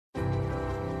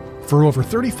For over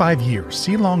 35 years,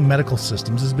 C-Long Medical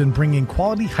Systems has been bringing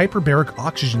quality hyperbaric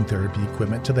oxygen therapy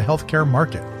equipment to the healthcare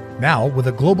market. Now, with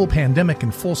a global pandemic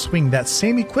in full swing, that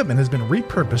same equipment has been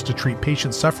repurposed to treat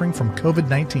patients suffering from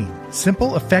COVID-19.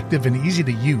 Simple, effective, and easy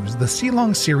to use, the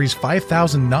C-Long Series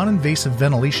 5000 non-invasive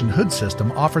ventilation hood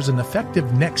system offers an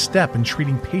effective next step in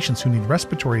treating patients who need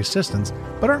respiratory assistance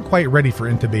but aren't quite ready for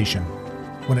intubation.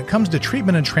 When it comes to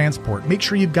treatment and transport, make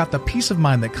sure you've got the peace of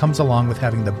mind that comes along with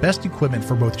having the best equipment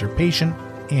for both your patient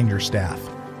and your staff.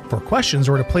 For questions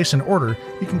or to place an order,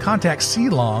 you can contact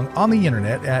C-Long on the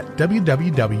internet at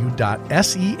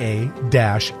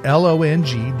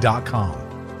www.sea-long.com.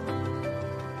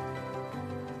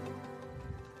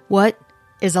 What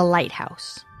is a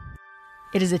lighthouse?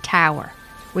 It is a tower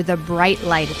with a bright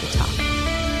light at the top.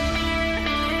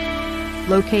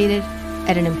 Located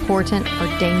at an important or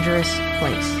dangerous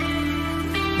place.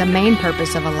 The main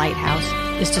purpose of a lighthouse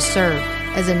is to serve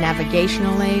as a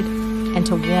navigational aid and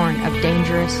to warn of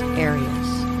dangerous areas.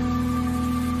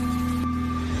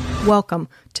 Welcome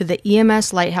to the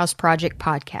EMS Lighthouse Project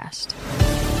podcast.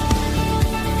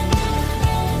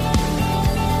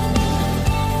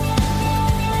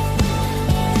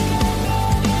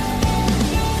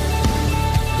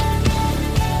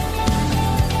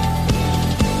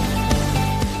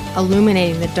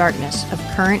 Illuminating the darkness of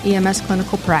current EMS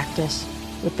clinical practice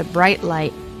with the bright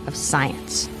light of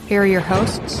science. Here are your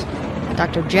hosts,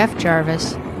 Dr. Jeff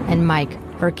Jarvis and Mike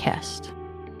Verkest.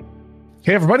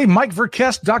 Hey everybody, Mike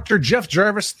Verkest, Dr. Jeff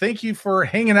Jarvis. Thank you for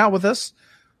hanging out with us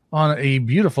on a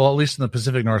beautiful, at least in the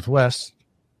Pacific Northwest,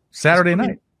 Saturday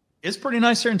night. It's pretty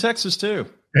nice here in Texas too.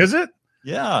 Is it?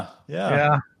 Yeah.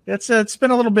 It's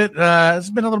been a little bit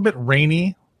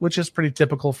rainy, which is pretty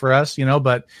typical for us,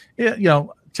 but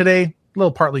today, a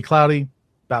little partly cloudy,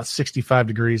 about 65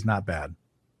 degrees, not bad.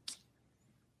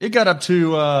 It got up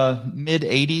to mid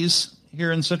 80s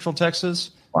here in Central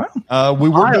Texas. Wow. We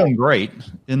were doing great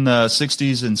in the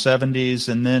 60s and 70s,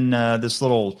 and then this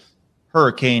little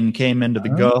hurricane came into the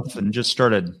Gulf and just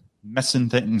started messing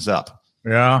things up.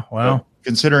 Yeah, wow. So,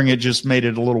 considering it just made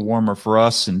it a little warmer for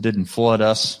us and didn't flood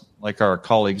us like our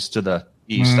colleagues to the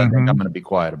east, I think I'm going to be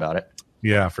quiet about it.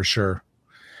 Yeah, for sure.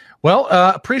 Well,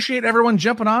 appreciate everyone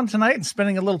jumping on tonight and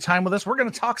spending a little time with us. We're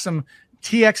going to talk some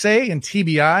TXA and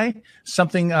TBI,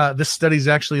 something this study is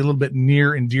actually a little bit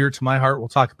near and dear to my heart. We'll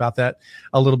talk about that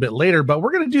a little bit later, but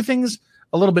we're going to do things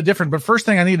a little bit different. But first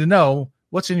thing I need to know,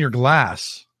 what's in your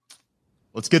glass?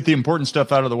 Let's get the important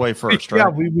stuff out of the way first, right? Yeah,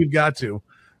 we've got to.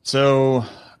 So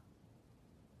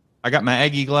I got my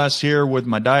Aggie glass here with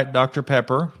my Diet Dr.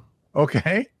 Pepper.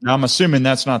 Okay. Now, I'm assuming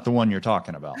that's not the one you're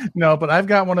talking about. No, but I've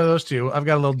got one of those too. I've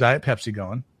got a little Diet Pepsi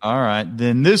going. All right.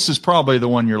 Then this is probably the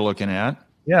one you're looking at.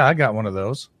 Yeah, I got one of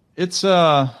those. It's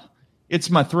my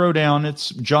throwdown. It's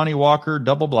Johnny Walker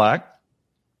Double Black.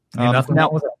 Nothing now,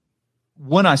 with it.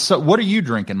 When I saw, what are you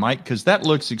drinking, Mike? Because that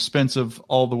looks expensive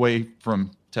all the way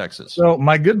from Texas. So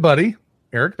my good buddy,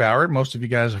 Eric Bauer, most of you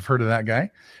guys have heard of that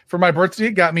guy. For my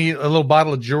birthday, got me a little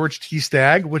bottle of George T.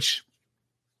 Stagg, which...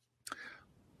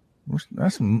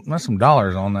 That's some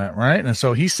dollars on that, right? And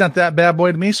so he sent that bad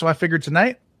boy to me. So I figured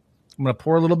tonight I'm going to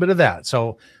pour a little bit of that.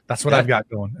 So that's what I've got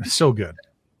going. It's so good.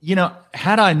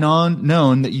 Had I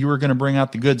known that you were going to bring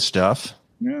out the good stuff,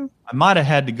 I might have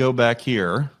had to go back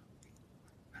here.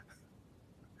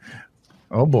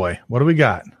 Oh boy, what do we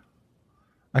got?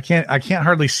 I can't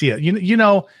hardly see it.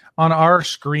 On our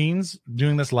screens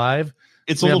doing this live,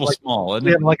 it's a little small.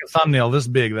 We have like a thumbnail this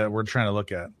big that we're trying to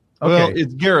look at. Okay. Well,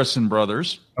 it's Garrison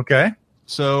Brothers. Okay.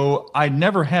 So I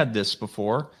never had this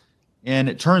before. And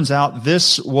it turns out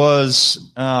this was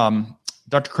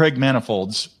Dr. Craig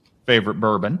Manifold's favorite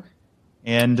bourbon.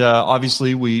 And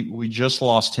obviously we just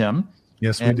lost him.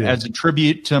 Yes, we and did. As a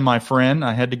tribute to my friend,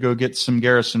 I had to go get some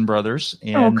Garrison Brothers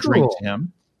and drink to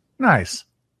him. Nice.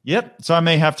 Yep. So I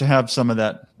may have to have some of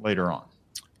that later on.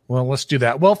 Well, let's do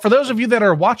that. Well, for those of you that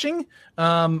are watching,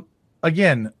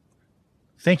 again,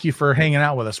 thank you for hanging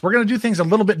out with us. We're going to do things a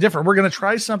little bit different. We're going to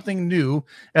try something new,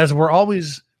 as we're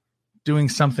always doing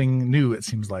something new, it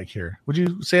seems like here. Would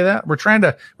you say that? We're trying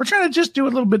to just do a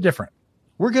little bit different.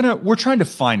 We're trying to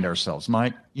find ourselves,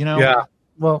 Mike. Yeah.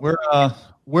 Well,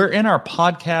 we're in our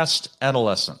podcast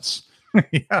adolescence.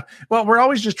 Yeah. Well, we're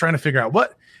always just trying to figure out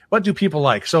what do people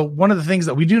like. So one of the things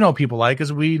that we do know people like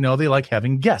is we know they like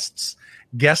having guests.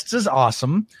 Guests is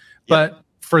awesome. But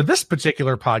for this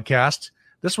particular podcast,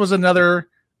 this was another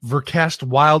Verkest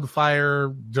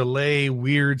wildfire delay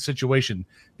weird situation,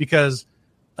 because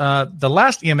the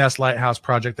last EMS Lighthouse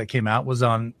project that came out was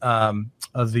on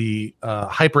the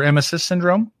hyperemesis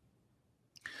syndrome.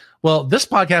 Well, this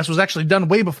podcast was actually done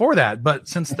way before that, but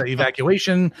since the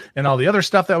evacuation and all the other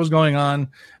stuff that was going on,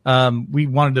 we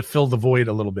wanted to fill the void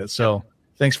a little bit. So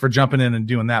thanks for jumping in and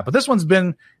doing that. But this one's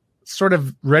been sort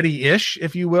of ready-ish,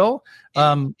 if you will.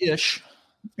 Ish.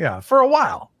 Yeah, for a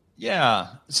while. Yeah.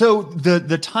 So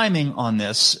the timing on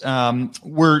this,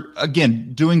 we're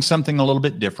again doing something a little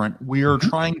bit different. We are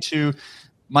trying to,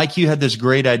 Mike, you had this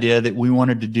great idea that we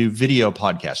wanted to do video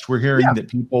podcast. We're hearing that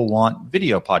people want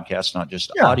video podcasts, not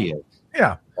just audio.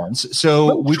 Yeah. Ones.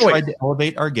 So we tried to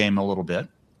elevate our game a little bit.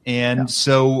 And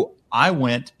so I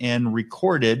went and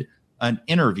recorded an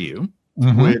interview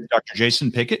with Dr.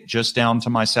 Jason Pickett just down to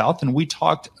my south, and we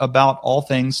talked about all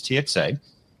things TXA.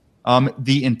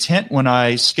 The intent when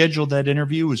I scheduled that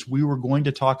interview was we were going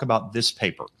to talk about this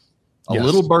paper. A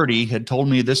little birdie had told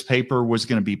me this paper was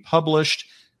going to be published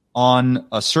on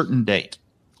a certain date.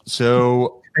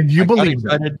 So and you believed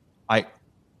it.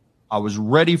 I was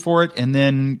ready for it, and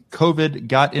then COVID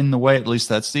got in the way. At least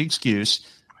that's the excuse.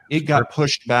 It got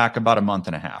pushed back about a month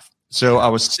and a half. So I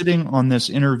was sitting on this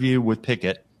interview with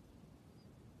Pickett,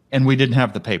 and we didn't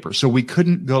have the paper. So we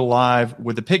couldn't go live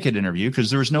with the Pickett interview because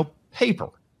there was no paper.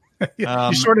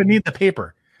 You sort of need the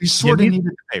paper. You sort of needed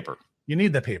the paper. You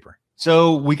need the paper.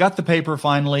 So we got the paper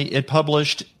finally. It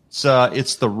published.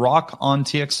 It's the Rock on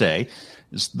TXA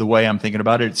is the way I'm thinking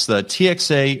about it. It's the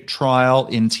TXA trial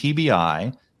in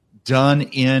TBI done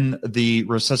in the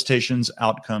Resuscitations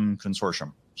Outcome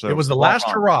Consortium. So it was the last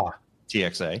hurrah.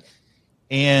 TXA.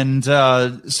 And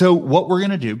so what we're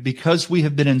going to do, because we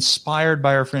have been inspired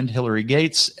by our friend Hillary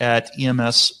Gates at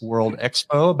EMS World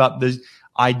Expo about the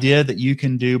idea that you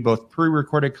can do both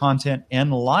pre-recorded content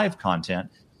and live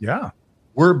content. Yeah.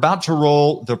 We're about to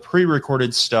roll the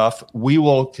pre-recorded stuff. We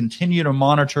will continue to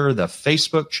monitor the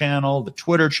Facebook channel, the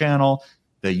Twitter channel,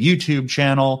 the YouTube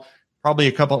channel, probably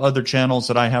a couple other channels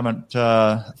that I haven't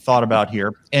thought about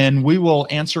here. And we will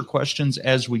answer questions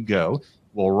as we go.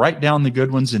 We'll write down the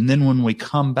good ones. And then when we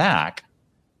come back,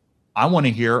 I want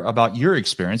to hear about your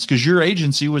experience because your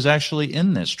agency was actually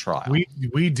in this trial.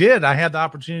 We did. I had the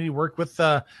opportunity to work with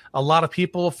a lot of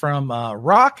people from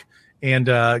Rock and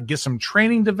get some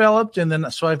training developed. And then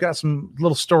so I've got some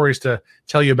little stories to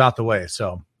tell you about the way.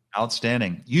 So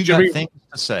outstanding. You got things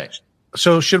to say.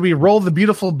 So should we roll the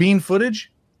beautiful bean footage?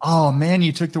 Oh, man,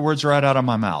 you took the words right out of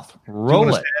my mouth.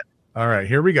 Roll it. All right,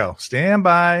 here we go. Stand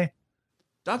by.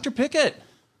 Dr. Pickett.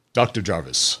 Dr.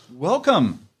 Jarvis.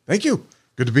 Welcome. Thank you.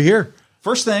 Good to be here.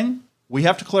 First thing, we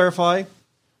have to clarify,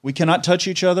 we cannot touch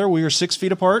each other. We are 6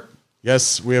 feet apart.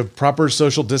 Yes, we have proper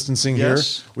social distancing here.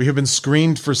 We have been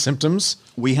screened for symptoms.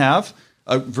 We have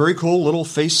a very cool little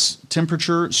face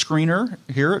temperature screener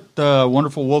here at the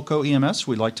wonderful Wilco EMS.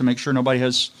 We'd like to make sure nobody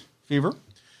has fever.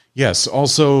 Yes,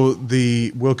 also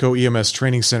the Wilco EMS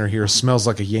Training Center here smells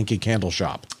like a Yankee candle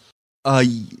shop.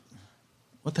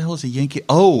 What the hell is a Yankee?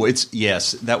 Oh,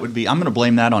 that would be, I'm going to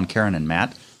blame that on Karen and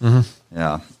Matt. Mm-hmm.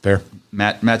 Yeah. Fair.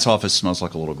 Matt's office smells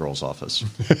like a little girl's office.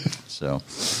 So,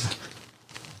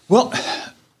 well,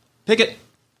 Pickett,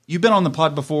 you've been on the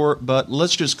pod before, but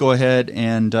let's just go ahead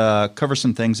and cover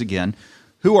some things again.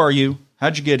 Who are you?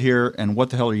 How'd you get here? And what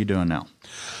the hell are you doing now?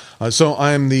 So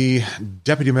I'm the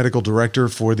Deputy Medical Director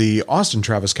for the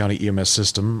Austin-Travis County EMS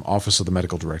System, Office of the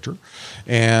Medical Director.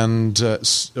 And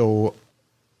so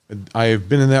I've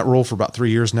been in that role for about 3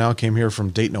 years now, came here from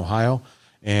Dayton, Ohio.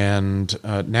 And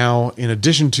now, in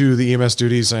addition to the EMS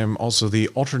duties, I'm also the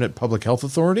alternate public health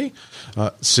authority.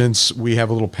 Since we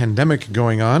have a little pandemic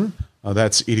going on,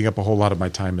 that's eating up a whole lot of my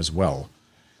time as well.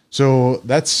 So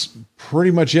that's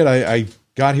pretty much it. I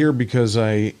got here because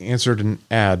I answered an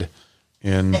ad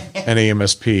in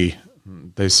NAMSP.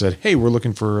 They said, "Hey, we're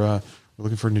looking for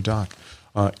a new doc."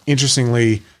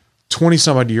 Interestingly, 20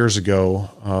 some odd years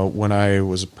ago, when I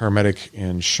was a paramedic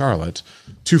in Charlotte,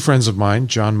 two friends of mine,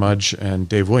 John Mudge and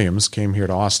Dave Williams, came here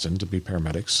to Austin to be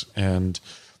paramedics, and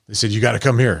they said, "You got to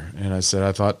come here." And I said,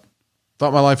 I thought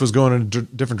my life was going in a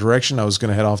different direction. I was going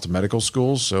to head off to medical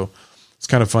school. So it's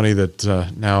kind of funny that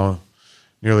now,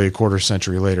 nearly a quarter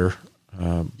century later,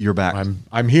 you're back.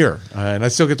 I'm here, and I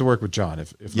still get to work with John,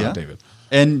 if not David.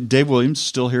 And Dave Williams is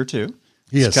still here too.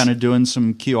 He's kind of doing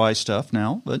some QI stuff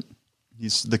now, but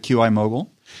he's the QI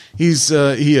mogul. He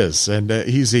is, and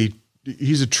he's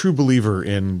a true believer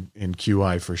in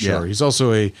QI for sure. Yeah. He's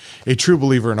also a true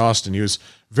believer in Austin. He was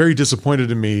very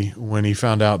disappointed in me when he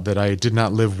found out that I did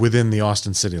not live within the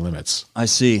Austin city limits. I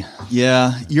see.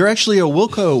 Yeah, you're actually a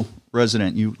Wilco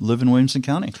resident. You live in Williamson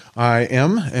County. I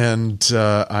am, and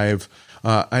I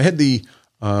had the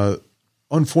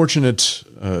unfortunate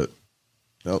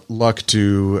luck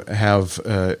to have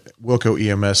Wilco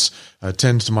EMS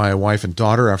tend to my wife and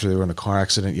daughter after they were in a car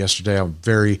accident yesterday. I'm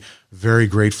very, very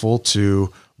grateful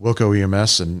to Wilco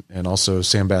EMS and also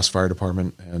Sam Bass Fire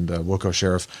Department and Wilco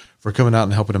Sheriff for coming out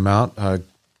and helping him out.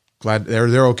 Glad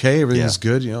they're okay. Everything's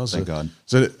good. You know, so, Thank God.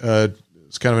 So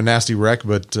it's kind of a nasty wreck,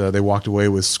 but they walked away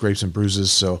with scrapes and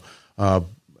bruises. So I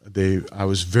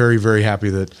was very, very happy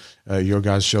that your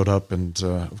guys showed up and,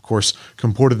 of course,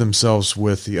 comported themselves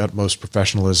with the utmost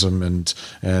professionalism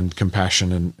and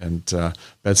compassion and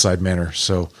bedside manner.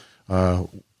 So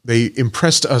they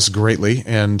impressed us greatly.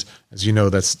 And as you know,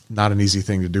 that's not an easy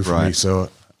thing to do for me. So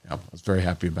I was very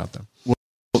happy about them.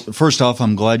 First off,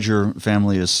 I'm glad your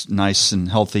family is nice and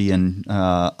healthy and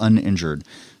uninjured.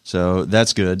 So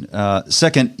that's good.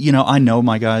 Second, I know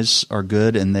my guys are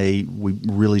good, and we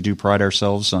really do pride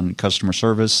ourselves on customer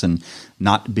service and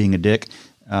not being a dick.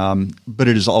 But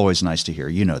it is always nice to hear.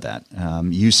 You know that.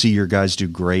 You see your guys do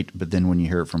great, but then when you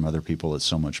hear it from other people, it's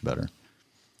so much better.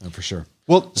 For sure.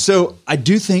 Well, so I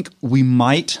do think we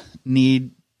might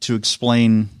need to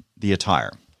explain the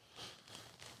attire.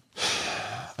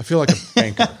 I feel like a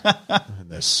banker in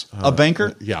this. A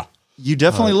banker? Yeah. You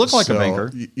definitely look like a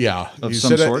banker. Yeah. Of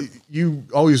some sort. You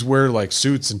always wear like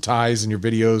suits and ties in your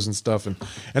videos and stuff. And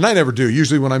I never do.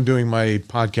 Usually when I'm doing my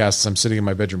podcasts, I'm sitting in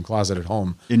my bedroom closet at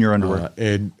home. In your underwear.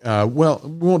 Well,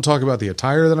 we won't talk about the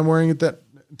attire that I'm wearing at that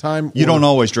time. You don't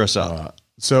always dress up.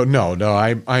 So no,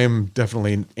 I am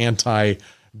definitely anti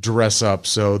dress up.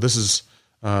 So this is,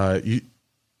 I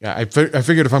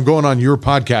figured if I'm going on your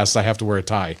podcast, I have to wear a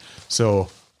tie. So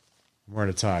I'm wearing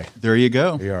a tie. There you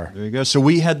go. There you go. So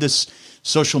we had this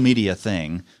social media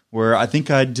thing where I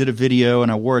think I did a video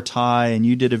and I wore a tie and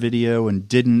you did a video and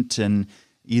didn't. And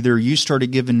either you started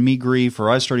giving me grief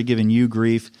or I started giving you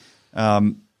grief.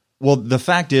 Well, the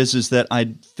fact is that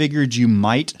I figured you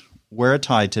might wear a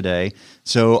tie today.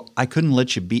 So I couldn't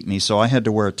let you beat me. So I had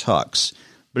to wear a tux,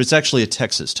 but it's actually a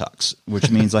Texas tux,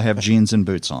 which means I have jeans and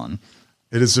boots on.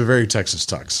 It is a very Texas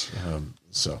tux.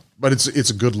 But it's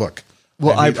a good look.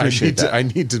 Well, I appreciate that. I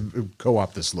need to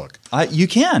co-opt this look. You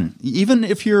can. Even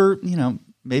if you're,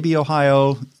 maybe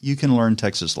Ohio, you can learn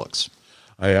Texas looks.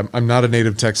 I'm not a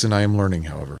native Texan. I am learning,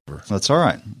 however. That's all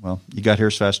right. Well, you got here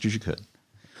as fast as you could.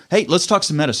 Hey, let's talk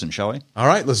some medicine, shall we? All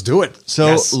right, let's do it.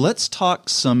 So let's talk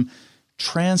some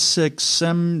TXA.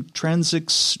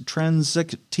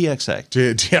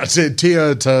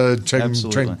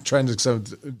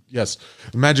 Absolutely. Yes,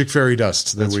 magic fairy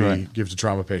dust that we give to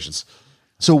trauma patients.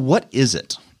 So what is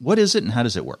it? What is it and how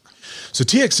does it work? So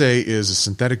TXA is a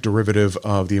synthetic derivative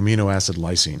of the amino acid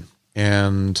lysine.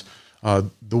 And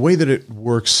the way that it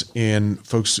works in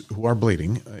folks who are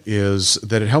bleeding is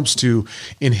that it helps to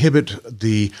inhibit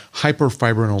the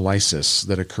hyperfibrinolysis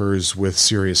that occurs with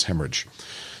serious hemorrhage.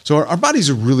 So our bodies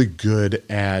are really good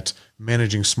at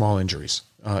managing small injuries.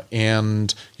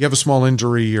 And you have a small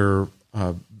injury, your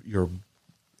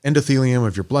endothelium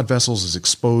of your blood vessels is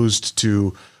exposed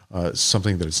to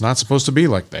something that it's not supposed to be,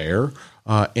 like the air,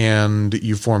 and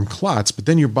you form clots, but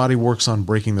then your body works on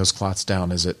breaking those clots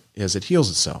down as it heals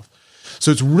itself. So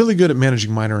it's really good at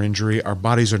managing minor injury. Our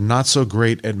bodies are not so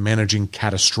great at managing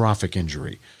catastrophic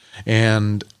injury.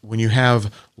 And when you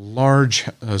have large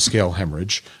scale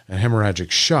hemorrhage and hemorrhagic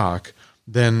shock,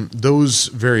 then those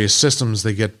various systems,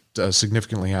 they get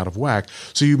significantly out of whack.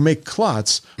 So you make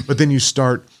clots, but then you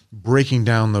start breaking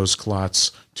down those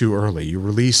clots too early. You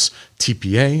release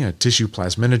TPA, a tissue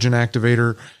plasminogen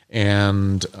activator,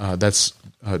 and that's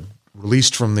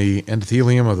released from the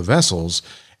endothelium of the vessels.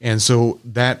 And so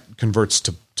that converts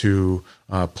to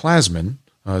plasmin.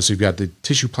 So you've got the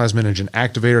tissue plasminogen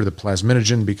activator. The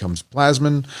plasminogen becomes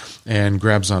plasmin and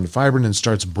grabs onto fibrin and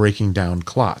starts breaking down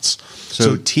clots.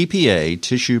 So TPA,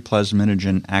 tissue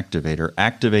plasminogen activator,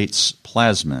 activates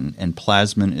plasmin, and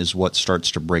plasmin is what starts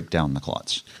to break down the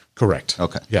clots. Correct.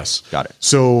 Okay. Yes. Got it.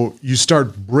 So you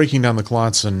start breaking down the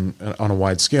clots on a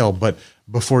wide scale, but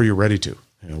before you're ready to,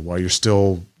 while you're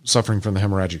still suffering from the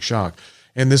hemorrhagic shock.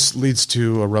 And this leads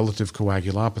to a relative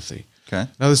coagulopathy. Okay.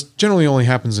 Now, this generally only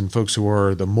happens in folks who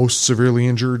are the most severely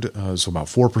injured. So about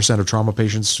 4% of trauma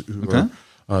patients who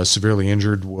are severely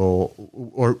injured or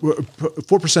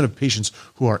 4% of patients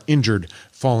who are injured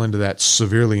fall into that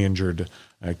severely injured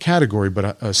category,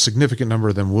 but a significant number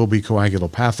of them will be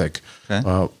coagulopathic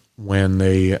when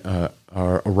they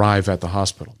arrive at the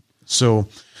hospital. So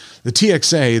the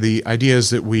TXA, the idea is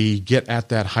that we get at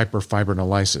that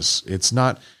hyperfibrinolysis. It's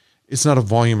not a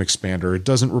volume expander. It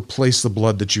doesn't replace the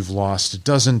blood that you've lost. It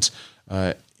doesn't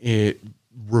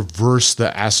reverse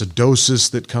the acidosis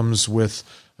that comes with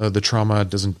the trauma. It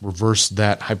doesn't reverse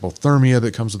that hypothermia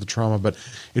that comes with the trauma, but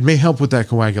it may help with that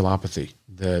coagulopathy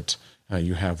that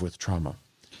you have with trauma.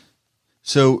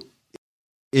 So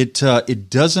it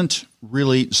doesn't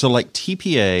really, so like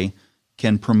TPA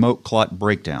can promote clot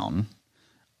breakdown,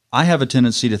 I have a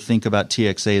tendency to think about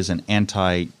TXA as an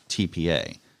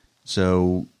anti-TPA.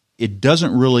 So it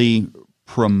doesn't really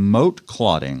promote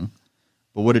clotting,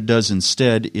 but what it does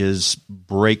instead is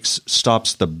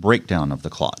stops the breakdown of the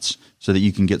clots so that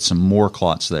you can get some more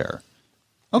clots there.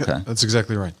 Okay. Yeah, that's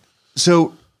exactly right.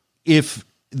 So if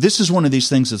this is one of these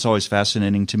things that's always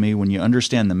fascinating to me when you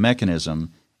understand the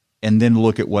mechanism and then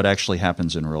look at what actually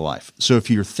happens in real life. So if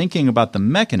you're thinking about the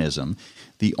mechanism,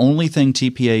 the only thing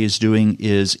TPA is doing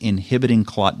is inhibiting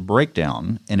clot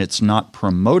breakdown, and it's not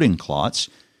promoting clots,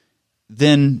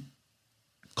 then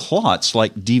clots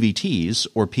like DVTs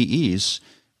or PEs,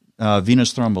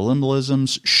 venous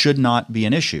thromboembolisms, should not be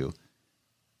an issue.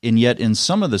 And yet in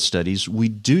some of the studies, we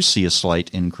do see a slight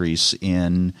increase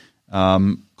in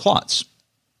clots.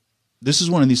 This is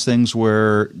one of these things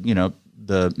where,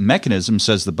 the mechanism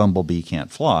says the bumblebee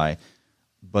can't fly,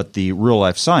 but the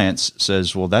real-life science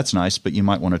says, well, that's nice, but you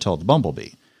might want to tell the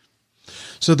bumblebee.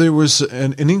 So there was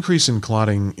an increase in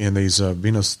clotting in these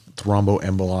venous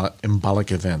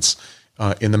thromboembolic events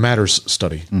in the MATTERS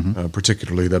study,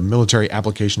 particularly the military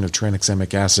application of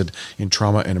tranexamic acid in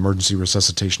trauma and emergency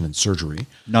resuscitation and surgery.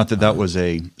 Not that was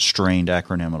a strained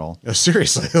acronym at all.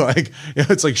 Seriously,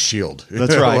 it's like SHIELD.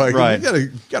 That's right, right.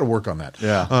 You got to work on that.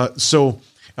 Yeah.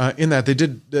 In that they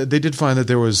did find that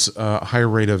there was a higher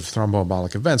rate of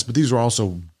thromboembolic events, but these were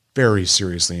also very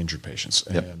seriously injured patients,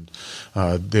 and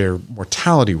their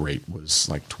mortality rate was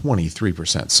like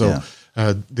 23%. So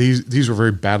these were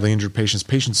very badly injured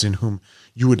patients in whom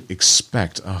you would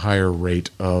expect a higher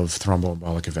rate of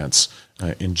thromboembolic events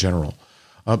in general.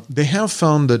 They have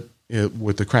found that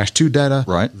with the CRASH-2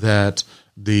 data, that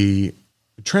the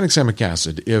tranexamic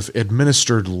acid, if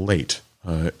administered late,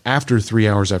 after 3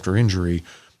 hours after injury,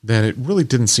 then it really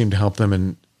didn't seem to help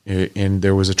them, and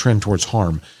there was a trend towards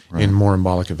harm in more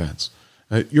embolic events.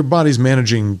 Your body's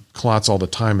managing clots all the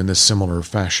time in this similar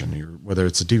fashion, whether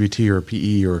it's a DVT or a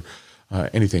PE or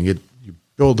anything. You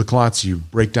build the clots, you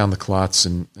break down the clots,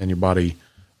 and your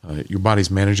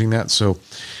body's managing that. So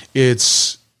it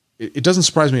doesn't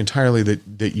surprise me entirely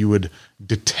that you would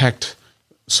detect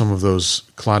some of those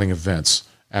clotting events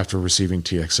after receiving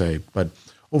TXA, but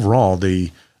overall,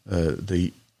 the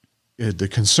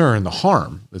concern, the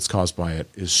harm that's caused by it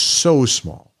is so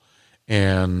small,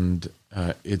 and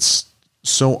it's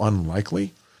so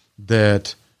unlikely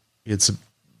that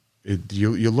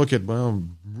you look at, well,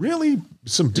 really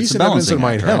some decent evidence that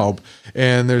might help,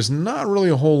 and there's not really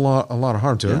a lot of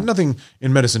harm to it. Nothing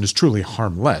in medicine is truly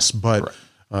harmless, but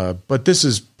this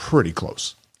is pretty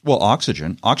close. Well,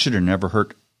 oxygen never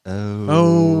hurt.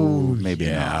 Oh, maybe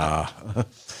not.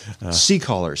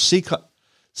 C-collars.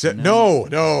 No.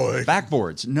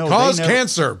 Backboards. No. Cause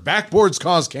cancer. Backboards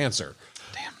cause cancer.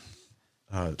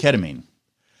 Damn. Ketamine.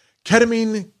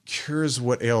 Ketamine cures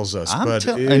what ails us. But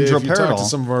and if you droperidol.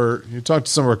 talk to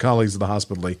some of our colleagues at the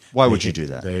hospital, why would you do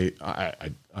that?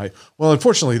 Well,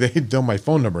 unfortunately, they know my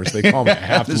phone numbers. They call me. I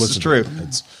have to listen. This is true.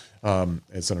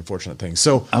 It's an unfortunate thing.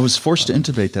 So I was forced to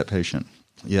intubate that patient.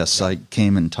 Yes, I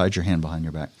came and tied your hand behind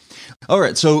your back. All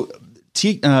right, so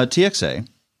TXA,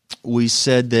 we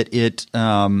said that it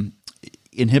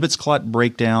inhibits clot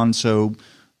breakdown, so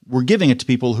we're giving it to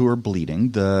people who are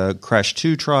bleeding. The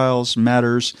CRASH-2 trials,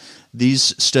 MATTERS,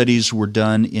 these studies were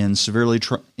done in severely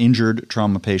injured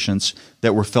trauma patients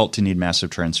that were felt to need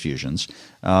massive transfusions.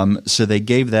 So they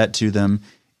gave that to them,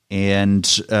 and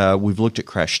we've looked at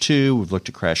CRASH-2, we've looked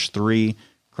at CRASH-3.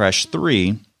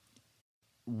 CRASH-3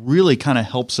 really kind of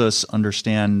helps us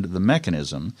understand the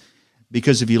mechanism,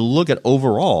 because if you look at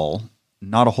overall,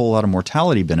 not a whole lot of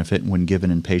mortality benefit when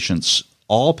given in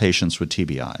all patients with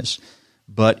TBIs.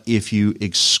 But if you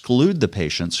exclude the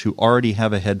patients who already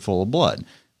have a head full of blood,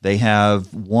 they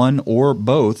have one or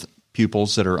both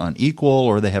pupils that are unequal,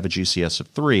 or they have a GCS of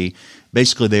 3,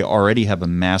 basically they already have a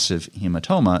massive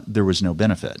hematoma, there was no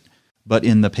benefit. But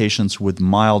in the patients with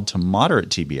mild to moderate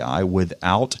TBI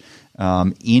without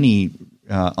any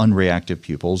unreactive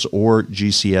pupils or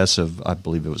GCS of, I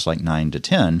believe it was like 9 to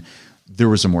 10, there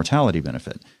was a mortality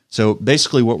benefit. So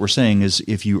basically what we're saying is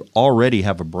if you already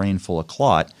have a brain full of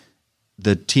clot,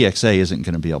 the TXA isn't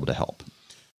going to be able to help.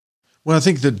 Well, I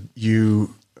think that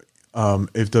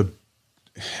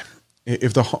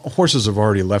if the horses have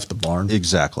already left the barn,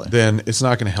 exactly, then it's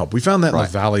not going to help. We found that in the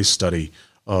Valley study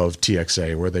of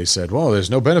TXA, where they said, well, there's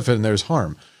no benefit and there's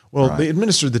harm. Well, they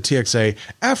administered the TXA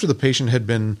after the patient had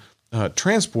been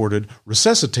transported,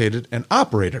 resuscitated, and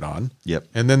operated on. Yep.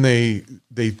 And then they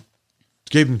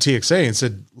gave them TXA and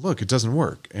said, look, it doesn't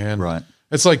work. And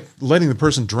It's like letting the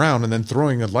person drown and then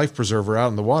throwing a life preserver out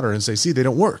in the water and say, "See, they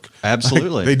don't work."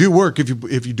 Absolutely, they do work if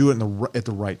you do it at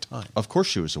the right time. Of course,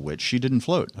 she was a witch. She didn't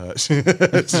float.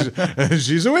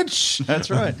 She's a witch. That's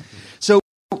right. So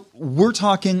we're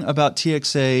talking about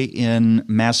TXA in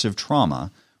massive trauma.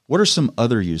 What are some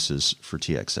other uses for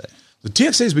TXA? The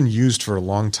TXA has been used for a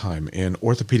long time in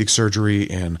orthopedic surgery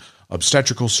and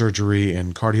obstetrical surgery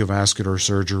and cardiovascular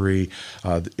surgery.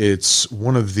 It's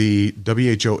one of the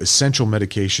WHO essential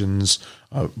medications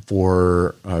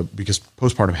because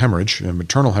postpartum hemorrhage and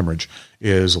maternal hemorrhage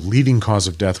is a leading cause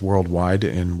of death worldwide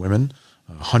in women.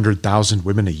 100,000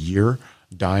 women a year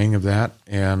dying of that.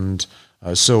 And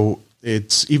so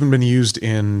it's even been used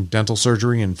in dental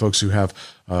surgery and folks who have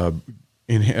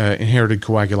inherited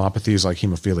coagulopathies like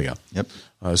hemophilia. Yep.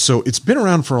 So it's been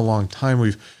around for a long time.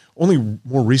 We've only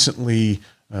more recently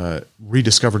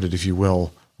rediscovered it, if you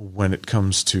will, when it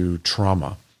comes to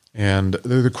trauma. And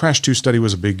the CRASH 2 study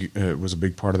was a big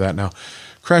part of that. Now,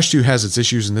 CRASH 2 has its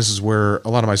issues, and this is where a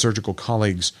lot of my surgical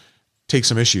colleagues take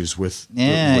some issues with.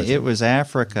 Yeah, with it was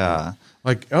Africa.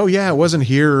 Like, oh yeah, it wasn't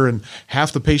here, and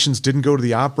half the patients didn't go to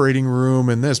the operating room,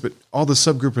 and this, but all the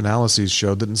subgroup analyses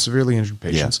showed that in severely injured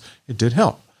patients, it did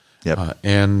help. Yep.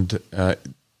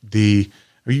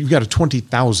 You've got a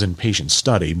 20,000 patient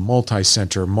study,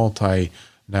 multi-center,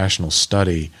 multinational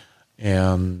study,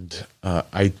 and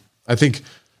I think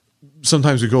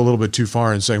sometimes we go a little bit too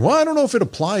far in saying, well, I don't know if it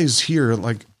applies here.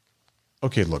 Like,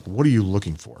 okay, look, what are you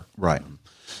looking for? Right.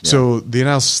 So the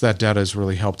analysis of that data has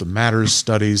really helped. The MATTERS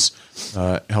studies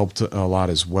helped a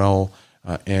lot as well.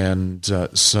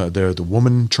 So the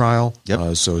woman trial,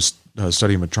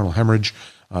 study of maternal hemorrhage,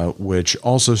 which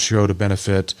also showed a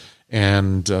benefit.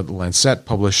 And the Lancet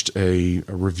published a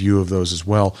review of those as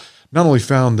well. Not only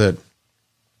found that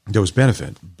there was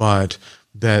benefit, but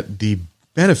that the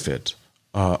benefit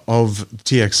of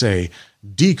TXA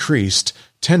decreased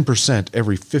 10%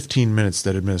 every 15 minutes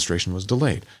that administration was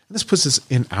delayed. And this puts us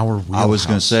in our wheelhouse. I was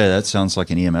going to say, that sounds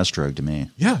like an EMS drug to me.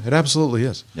 Yeah, it absolutely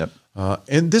is. Yep.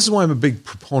 And this is why I'm a big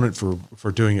proponent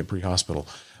for doing it pre-hospital,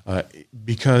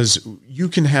 because you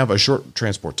can have a short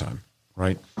transport time,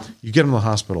 right? You get them to the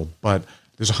hospital, but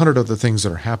there's 100 other things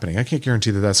that are happening. I can't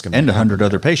guarantee that that's going to happen. And 100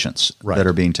 other patients that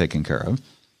are being taken care of.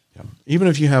 Yeah. Even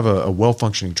if you have a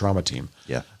well-functioning trauma team,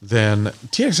 then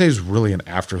TXA is really an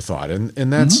afterthought.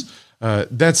 And that's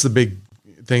the big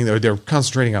thing. They're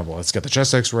concentrating on, well, let's get the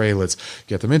chest x-ray, let's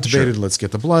get them intubated, let's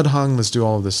get the blood hung, let's do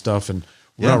all of this stuff. And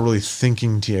we're not really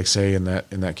thinking TXA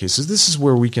in that case. So this is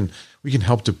where we can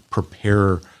help to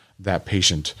prepare that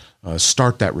patient,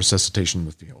 start that resuscitation in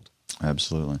the field.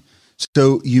 Absolutely.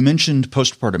 So you mentioned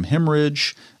postpartum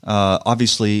hemorrhage,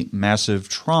 obviously massive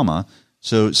trauma.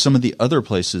 So some of the other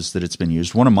places that it's been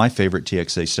used, one of my favorite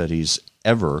TXA studies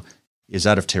ever is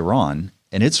out of Tehran,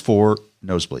 and it's for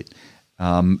nosebleed.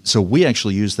 So we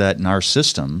actually use that in our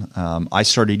system. I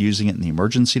started using it in the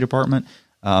emergency department.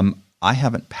 I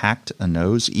haven't packed a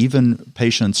nose. Even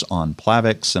patients on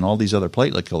Plavix and all these other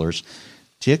platelet killers,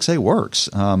 TXA works.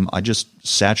 I just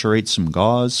saturate some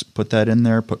gauze, put that in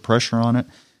there, put pressure on it.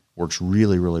 Works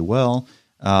really, really well.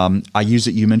 I use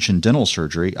it. You mentioned dental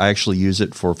surgery. I actually use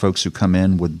it for folks who come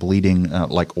in with bleeding,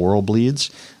 like oral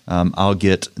bleeds. I'll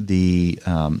get the,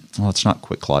 it's not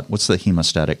quick clot. What's the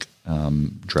hemostatic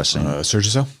dressing?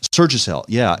 Surgicel? Surgicel,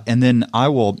 yeah. And then I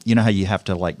will, you know how you have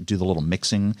to like do the little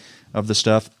mixing of the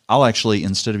stuff? I'll actually,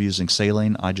 instead of using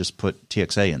saline, I just put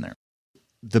TXA in there.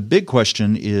 The big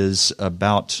question is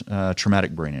about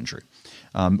traumatic brain injury.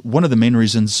 One of the main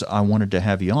reasons I wanted to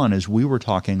have you on is we were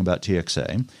talking about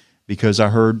TXA because I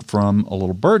heard from a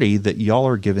little birdie that y'all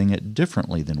are giving it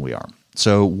differently than we are.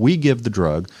 So we give the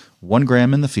drug 1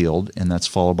 gram in the field, and that's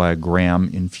followed by a gram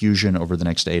infusion over the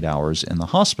next 8 hours in the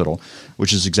hospital,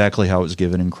 which is exactly how it was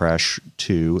given in CRASH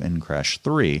 2 and CRASH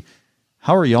 3.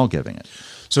 How are y'all giving it?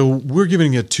 So we're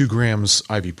giving it 2 grams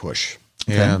IV push.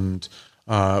 Okay. And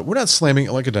we're not slamming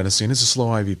it like adenosine. It's a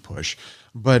slow IV push.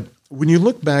 But when you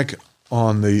look back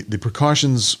on the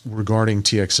precautions regarding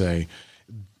TXA,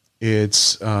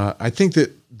 it's I think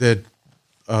that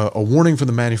a warning from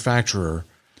the manufacturer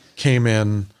came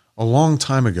in a long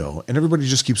time ago, and everybody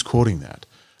just keeps quoting that.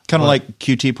 Kind of like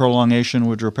QT prolongation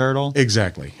with droperidol?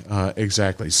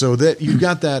 Exactly. So that you've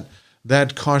got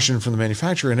that caution from the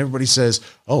manufacturer, and everybody says,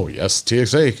 oh, yes,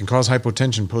 TXA can cause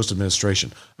hypotension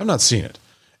post-administration. I'm not seeing it.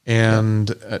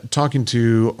 And talking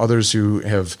to others who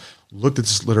have looked at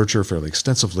this literature fairly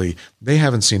extensively, they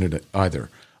haven't seen it either.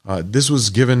 This was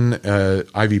given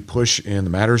IV push in the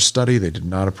MATTERS study. They did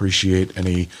not appreciate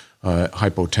any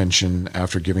hypotension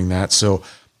after giving that. So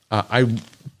I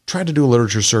tried to do a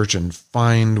literature search and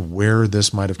find where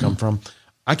this might have come from.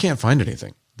 I can't find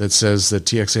anything that says that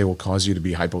TXA will cause you to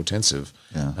be hypotensive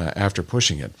after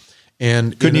pushing it.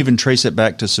 And couldn't even trace it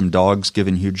back to some dogs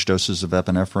given huge doses of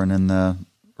epinephrine in the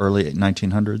early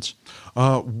 1900s.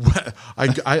 I'll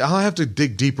have to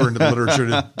dig deeper into the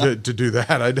literature to do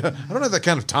that. I don't have that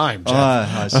kind of time, Jeff.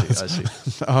 I see.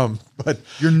 But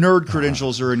your nerd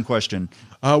credentials are in question.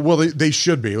 Well, they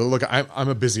should be. Look, I'm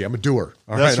a doer.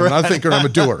 All That's right? I'm not a thinker. I'm a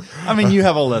doer. I mean, you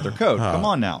have a leather coat. Come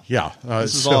on now. Yeah.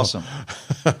 This is awesome.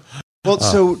 Well,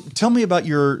 so tell me about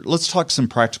let's talk some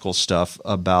practical stuff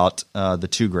about the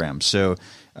 2 grams. So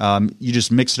you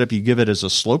just mix it up. You give it as a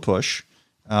slow push.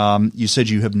 You said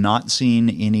you have not seen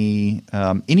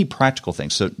any practical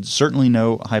things. So certainly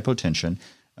no hypotension.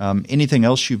 Anything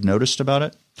else you've noticed about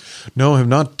it? No, I have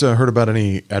not heard about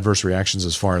any adverse reactions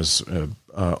as far as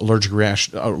allergic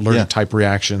type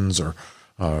reactions or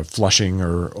flushing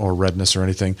or redness or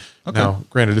anything. Okay. Now,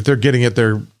 granted, if they're getting it,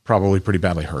 they're probably pretty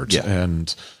badly hurt,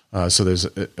 and so there's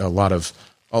a lot of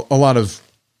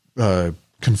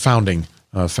confounding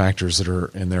factors that are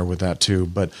in there with that too.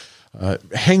 But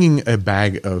hanging a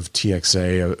bag of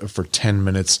TXA for 10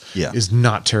 minutes is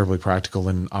not terribly practical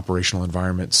in an operational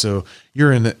environment. So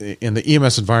you're in the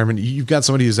EMS environment, you've got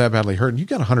somebody who's that badly hurt, and you've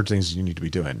got 100 things you need to be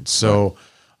doing. So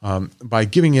by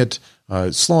giving it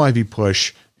a slow IV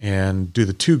push and do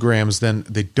the 2 grams, then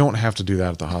they don't have to do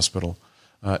that at the hospital.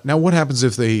 Now, what happens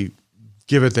if they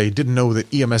give it, they didn't know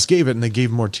that EMS gave it, and they gave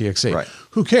more TXA? Right.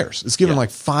 Who cares? It's given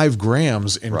like 5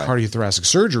 grams in cardiothoracic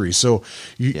surgery. So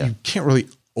you can't really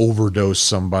overdose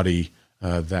somebody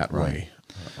that way.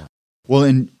 Well,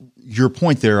 and your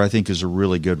point there, I think, is a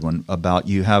really good one about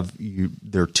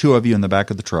there are 2 of you in the back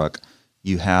of the truck.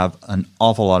 You have an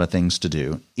awful lot of things to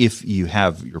do if you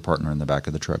have your partner in the back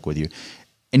of the truck with you,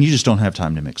 and you just don't have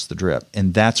time to mix the drip.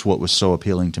 And that's what was so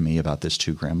appealing to me about this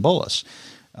 2 gram bolus.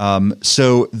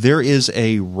 So there is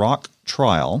a ROC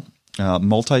trial,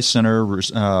 multi-center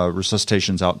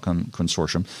resuscitations outcome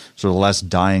consortium, so the last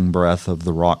dying breath of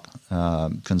the ROC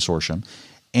consortium.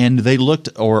 And they looked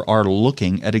or are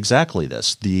looking at exactly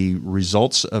this. The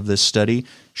results of this study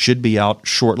should be out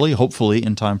shortly, hopefully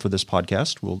in time for this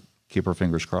podcast. We'll keep our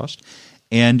fingers crossed.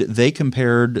 And they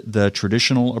compared the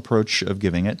traditional approach of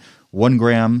giving it 1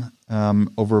 gram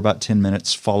over about 10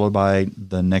 minutes, followed by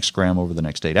the next gram over the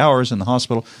next 8 hours in the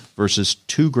hospital, versus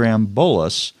 2 gram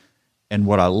bolus. And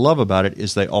what I love about it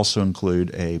is they also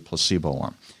include a placebo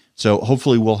arm. So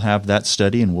hopefully we'll have that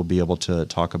study and we'll be able to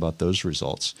talk about those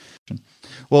results.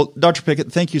 Well, Dr.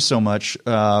 Pickett, thank you so much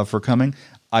for coming.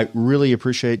 I really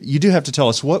appreciate it. You do have to tell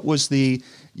us,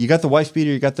 you got the wife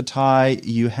beater, you got the tie,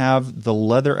 you have the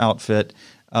leather outfit.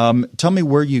 Tell me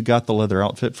where you got the leather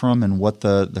outfit from and what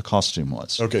the costume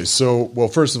was. Okay, so, well,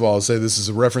 first of all, I'll say this is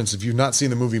a reference. If you've not seen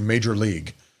the movie Major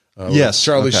League, yes,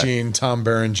 Charlie Sheen, Tom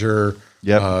Berenger,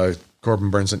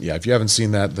 Corbin Burnson. Yeah, if you haven't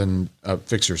seen that, then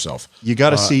fix yourself. You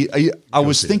got to see. I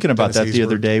was thinking about that the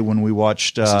other day when we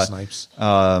watched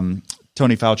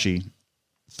Tony Fauci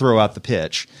throw out the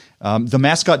pitch. The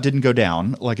mascot didn't go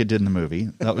down like it did in the movie.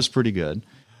 That was pretty good.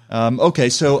 Okay,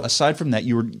 so aside from that,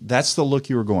 that's the look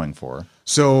you were going for.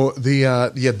 So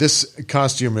this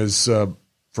costume is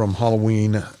from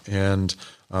Halloween, and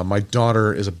my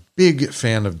daughter is a big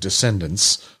fan of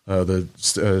Descendants,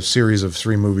 the series of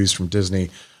 3 movies from Disney.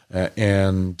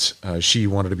 And she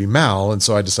wanted to be Mal, and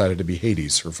so I decided to be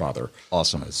Hades, her father.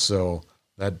 Awesome. So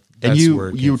that's and where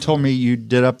it you told me you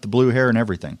did up the blue hair and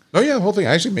everything. Oh yeah, the whole thing.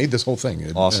 I actually made this whole thing.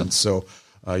 Awesome. And so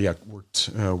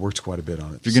worked quite a bit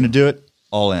on it. If you're going to do it,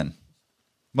 all in.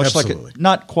 Much Absolutely. like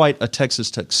not quite a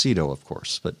Texas tuxedo, of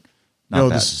course, but not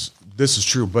bad. This is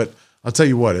true. But I'll tell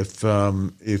you what,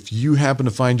 if you happen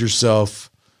to find yourself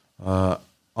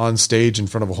on stage in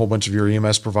front of a whole bunch of your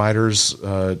EMS providers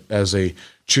as a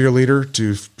cheerleader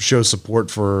to show support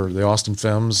for the Austin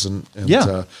Femmes and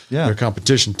their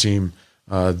competition team,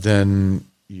 then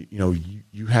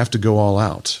you have to go all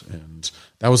out. And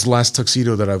that was the last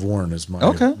tuxedo that I've worn, is my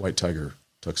White Tiger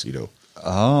tuxedo.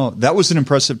 Oh, that was an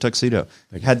impressive tuxedo.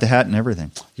 Had the hat and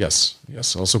everything. Yes.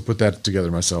 Also put that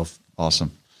together myself.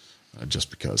 Awesome.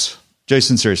 Just because.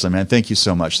 Jason, seriously, man, thank you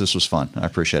so much. This was fun. I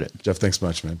appreciate it. Jeff, thanks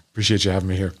much, man. Appreciate you having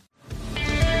me here.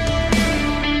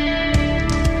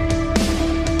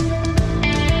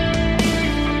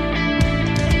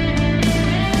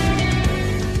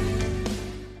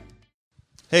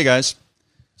 Hey, guys.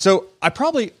 So I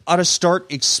probably ought to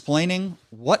start explaining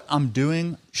what I'm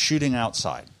doing shooting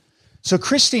outside. So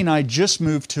Christy and I just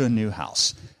moved to a new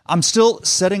house. I'm still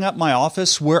setting up my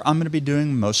office where I'm going to be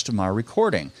doing most of my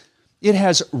recording. It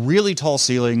has really tall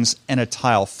ceilings and a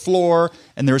tile floor,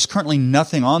 and there's currently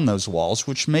nothing on those walls,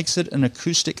 which makes it an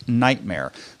acoustic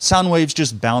nightmare. Sound waves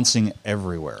just bouncing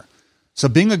everywhere. So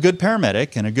being a good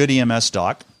paramedic and a good EMS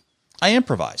doc, I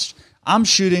improvised. I'm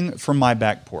shooting from my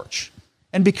back porch.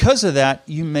 And because of that,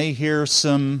 you may hear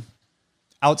some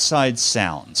outside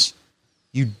sounds.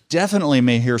 You definitely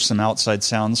may hear some outside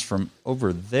sounds from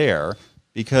over there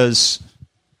because,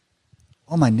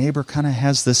 my neighbor kind of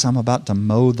has this I'm about to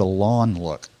mow the lawn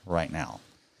look right now.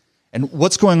 And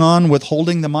what's going on with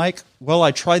holding the mic? Well,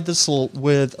 I tried this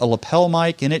with a lapel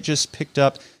mic and it just picked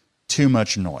up too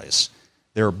much noise.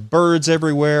 There are birds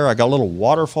everywhere. I got a little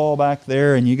waterfall back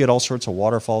there and you get all sorts of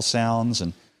waterfall sounds.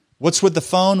 And what's with the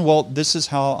phone? Well, this is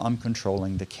how I'm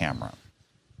controlling the camera.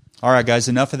 All right, guys,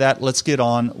 enough of that. Let's get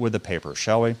on with the paper,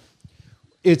 shall we?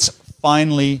 It's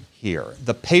finally here.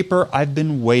 The paper I've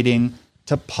been waiting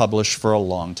to publish for a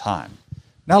long time.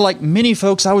 Now, like many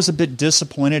folks, I was a bit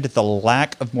disappointed at the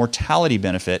lack of mortality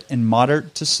benefit in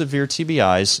moderate to severe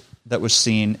TBIs that was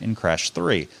seen in CRASH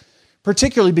 3,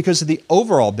 particularly because of the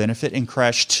overall benefit in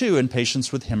CRASH 2 in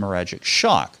patients with hemorrhagic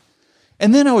shock.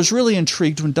 And then I was really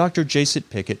intrigued when Dr. Jason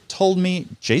Pickett told me,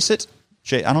 I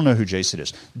don't know who Jason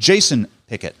is, Jason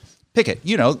Pickett,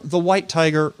 the white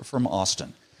tiger from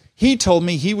Austin. He told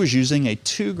me he was using a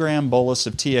 2-gram bolus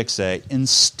of TXA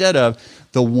instead of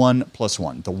the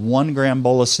 1+1, the 1-gram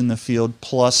bolus in the field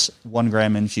plus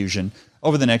 1-gram infusion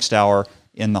over the next hour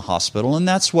in the hospital. And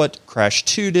that's what CRASH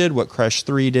 2 did, what CRASH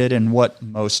 3 did, and what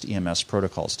most EMS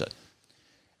protocols did.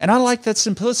 And I like that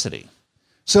simplicity.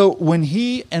 So when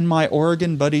he and my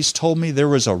Oregon buddies told me there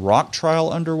was a rock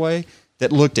trial underway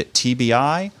that looked at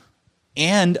TBI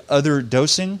and other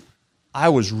dosing, I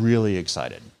was really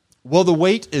excited. Well, the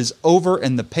wait is over,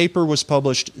 and the paper was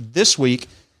published this week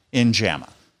in JAMA,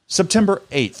 September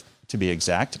 8th, to be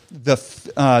exact.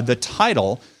 The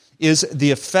title is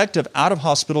The Effect of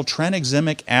Out-of-Hospital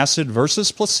Tranexamic Acid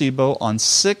versus Placebo on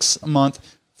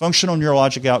 6-Month Functional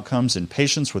Neurologic Outcomes in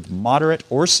Patients with Moderate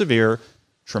or Severe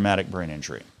Traumatic Brain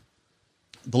Injury.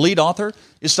 The lead author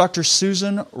is Dr.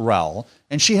 Susan Rowell,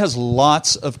 and she has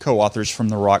lots of co-authors from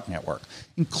the Rock Network,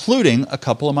 including a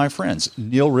couple of my friends,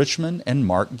 Neil Richmond and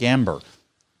Mark Gamber.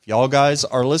 If y'all guys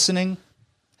are listening,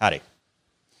 howdy.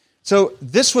 So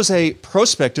this was a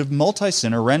prospective,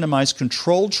 multi-center, randomized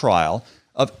controlled trial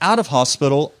of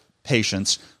out-of-hospital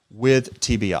patients with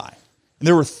TBI. And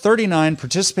there were 39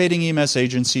 participating EMS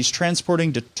agencies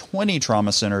transporting to 20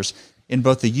 trauma centers in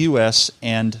both the U.S.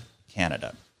 and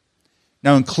Canada.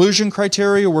 Now, inclusion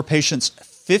criteria were patients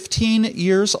 15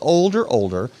 years old or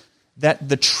older that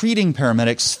the treating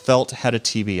paramedics felt had a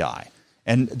TBI,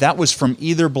 and that was from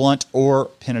either blunt or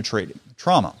penetrating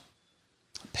trauma.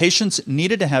 Patients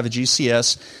needed to have a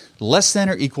GCS less than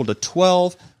or equal to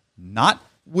 12, not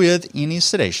with any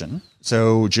sedation,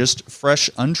 so just fresh,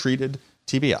 untreated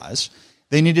TBIs.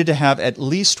 They needed to have at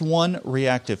least one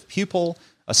reactive pupil,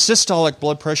 a systolic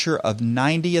blood pressure of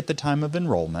 90 at the time of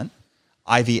enrollment,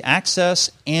 IV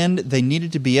access, and they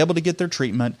needed to be able to get their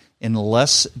treatment in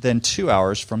less than 2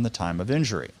 hours from the time of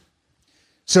injury.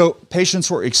 So patients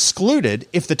were excluded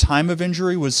if the time of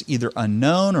injury was either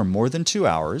unknown or more than 2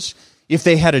 hours, if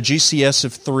they had a GCS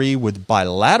of 3 with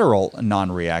bilateral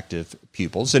non-reactive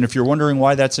pupils. And if you're wondering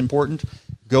why that's important,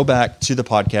 go back to the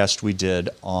podcast we did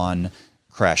on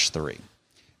CRASH 3.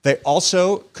 They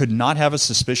also could not have a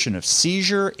suspicion of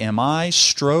seizure, MI,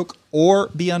 stroke, or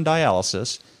be on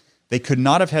dialysis. They could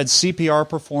not have had CPR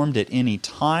performed at any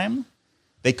time.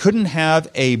 They couldn't have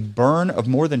a burn of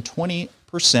more than 20%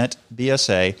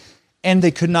 BSA, and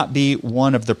they could not be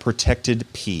one of the protected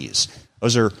Ps.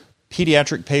 Those are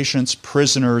pediatric patients,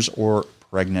 prisoners, or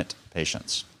pregnant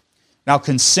patients. Now,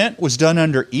 consent was done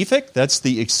under EFIC. That's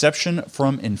the exception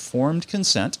from informed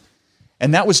consent.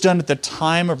 And that was done at the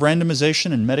time of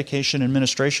randomization and medication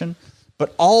administration.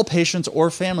 But all patients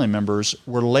or family members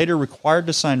were later required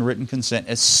to sign written consent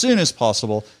as soon as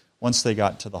possible once they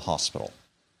got to the hospital.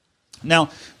 Now,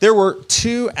 there were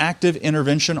 2 active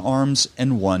intervention arms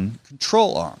and 1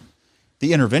 control arm.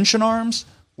 The intervention arms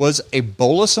was a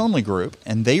bolus-only group,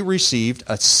 and they received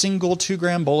a single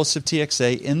 2-gram bolus of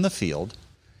TXA in the field,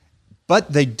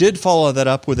 but they did follow that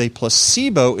up with a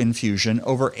placebo infusion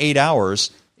over 8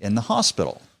 hours in the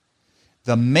hospital.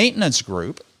 The maintenance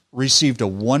group received a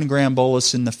 1-gram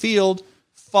bolus in the field,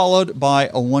 followed by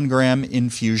a 1-gram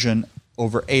infusion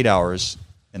over 8 hours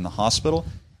in the hospital.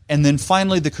 And then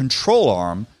finally, the control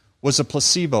arm was a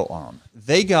placebo arm.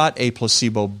 They got a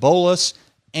placebo bolus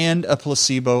and a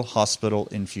placebo hospital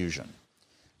infusion.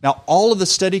 Now, all of the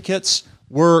study kits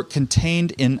were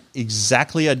contained in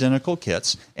exactly identical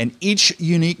kits, and each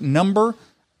unique number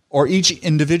or each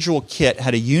individual kit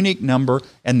had a unique number,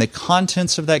 and the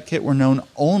contents of that kit were known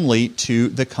only to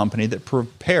the company that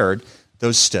prepared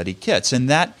those study kits. And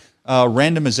that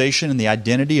randomization and the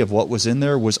identity of what was in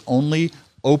there was only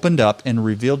opened up and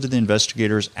revealed to the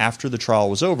investigators after the trial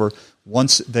was over,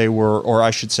 once they were, or I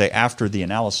should say, after the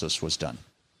analysis was done.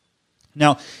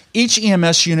 Now, each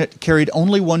EMS unit carried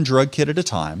only one drug kit at a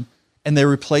time, and they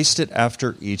replaced it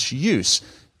after each use.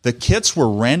 The kits were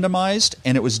randomized,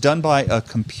 and it was done by a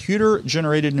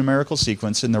computer-generated numerical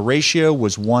sequence, and the ratio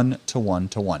was 1 to 1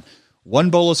 to 1. One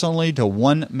bolus only to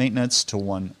one maintenance to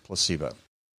one placebo.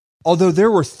 Although there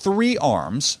were 3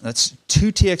 arms, that's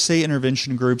 2 TXA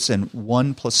intervention groups and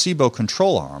 1 placebo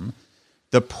control arm,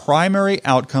 the primary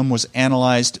outcome was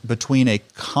analyzed between a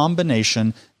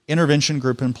combination intervention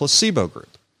group and placebo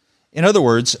group. In other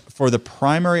words, for the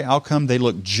primary outcome, they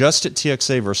looked just at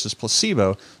TXA versus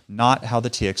placebo, not how the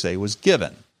TXA was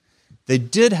given. They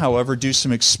did, however, do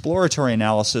some exploratory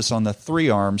analysis on the 3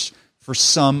 arms for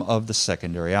some of the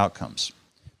secondary outcomes.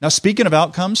 Now, speaking of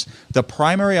outcomes, the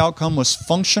primary outcome was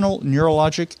functional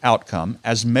neurologic outcome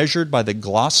as measured by the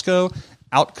Glasgow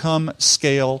Outcome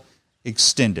Scale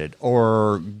Extended,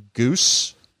 or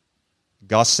Gauss,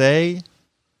 I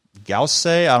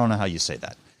don't know how you say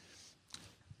that.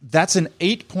 That's an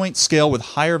 8-point scale with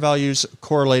higher values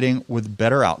correlating with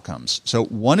better outcomes. So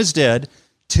 1 is dead,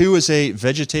 2 is a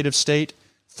vegetative state,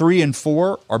 3 and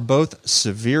 4 are both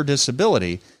severe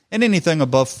disability, and anything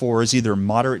above 4 is either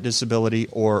moderate disability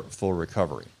or full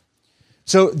recovery.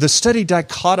 So the study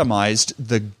dichotomized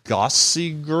the Gauss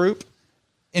group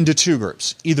into 2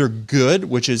 groups, either good,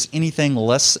 which is anything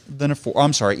less than a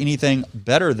 4, anything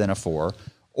better than a 4,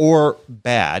 or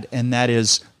bad, and that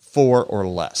is 4 or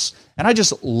less. And I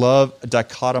just love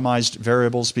dichotomized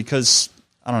variables because,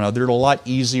 I don't know, they're a lot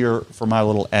easier for my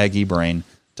little Aggie brain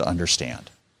to understand.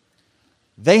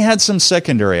 They had some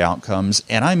secondary outcomes,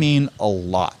 and I mean a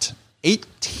lot.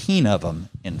 18 of them,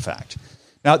 in fact.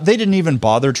 Now, they didn't even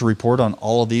bother to report on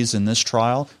all of these in this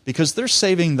trial because they're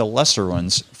saving the lesser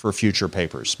ones for future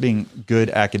papers. Being good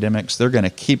academics, they're going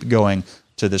to keep going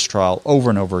to this trial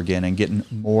over and over again and getting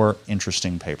more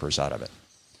interesting papers out of it.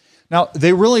 Now,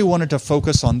 they really wanted to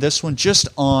focus on this one just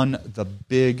on the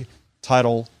big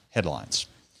title headlines.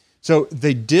 So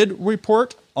they did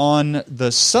report on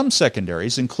some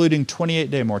secondaries, including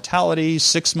 28-day mortality,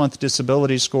 6-month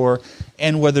disability score,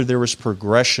 and whether there was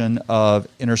progression of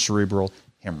intracerebral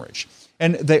hemorrhage.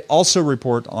 And they also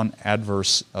report on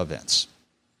adverse events.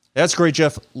 That's great,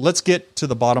 Jeff. Let's get to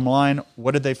the bottom line.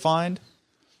 What did they find?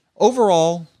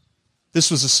 Overall,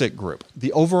 this was a sick group.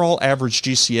 The overall average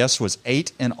GCS was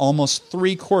 8, and almost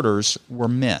 3/4 were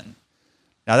men.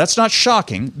 Now, that's not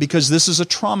shocking because this is a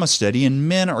trauma study, and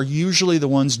men are usually the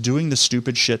ones doing the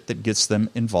stupid shit that gets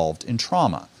them involved in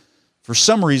trauma. For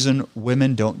some reason,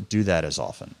 women don't do that as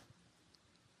often.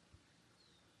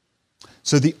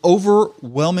 So the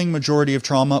overwhelming majority of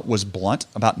trauma was blunt,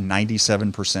 about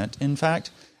 97%, in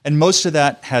fact, and most of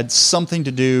that had something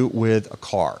to do with a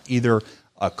car, either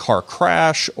a car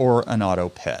crash or an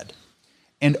auto-ped.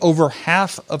 And over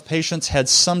half of patients had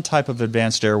some type of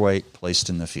advanced airway placed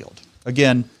in the field.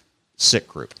 Again, sick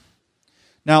group.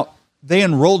 Now, they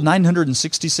enrolled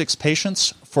 966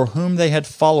 patients for whom they had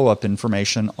follow-up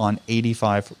information on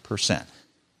 85%.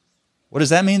 What does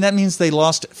that mean? That means they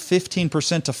lost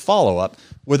 15% to follow-up,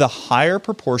 with a higher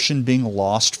proportion being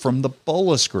lost from the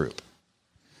bolus group.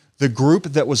 The group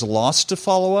that was lost to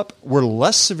follow-up were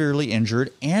less severely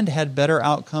injured and had better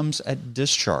outcomes at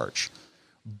discharge.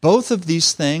 Both of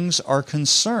these things are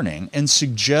concerning and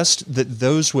suggest that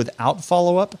those without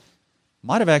follow-up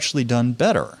might have actually done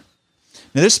better.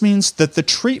 Now, this means that the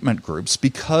treatment groups,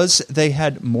 because they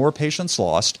had more patients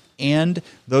lost and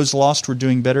those lost were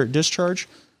doing better at discharge,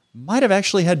 might have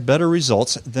actually had better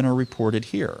results than are reported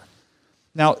here.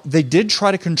 Now, they did try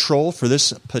to control for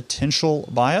this potential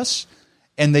bias,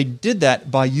 and they did that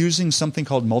by using something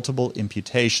called multiple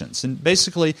imputations. And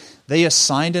basically, they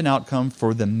assigned an outcome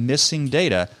for the missing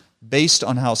data based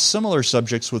on how similar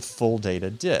subjects with full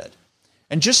data did.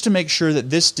 And just to make sure that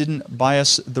this didn't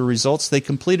bias the results, they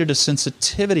completed a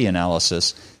sensitivity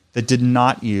analysis that did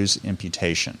not use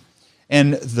imputation.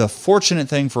 And the fortunate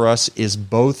thing for us is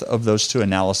both of those 2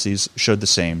 analyses showed the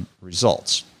same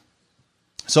results.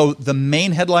 So the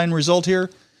main headline result here,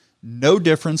 no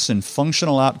difference in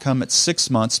functional outcome at 6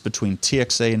 months between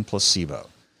TXA and placebo.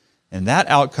 And that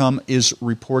outcome is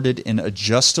reported in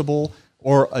adjustable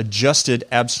or adjusted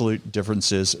absolute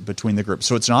differences between the groups.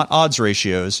 So it's not odds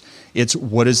ratios, it's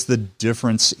what is the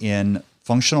difference in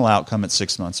functional outcome at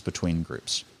 6 months between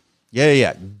groups.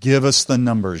 Yeah, give us the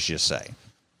numbers, you say.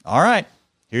 All right,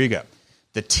 here you go.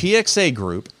 The TXA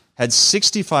group had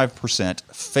 65%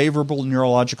 favorable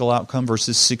neurological outcome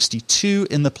versus 62%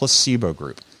 in the placebo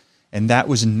group, and that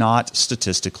was not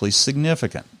statistically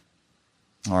significant.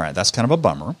 All right, that's kind of a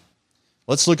bummer.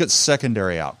 Let's look at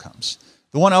secondary outcomes.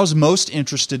 The one I was most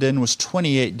interested in was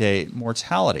 28-day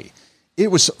mortality.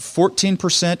 It was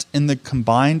 14% in the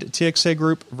combined TXA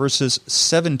group versus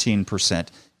 17%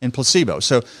 in placebo.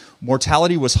 So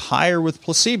mortality was higher with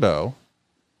placebo,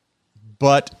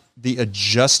 but the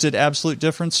adjusted absolute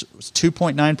difference was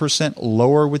 2.9%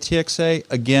 lower with TXA.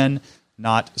 Again,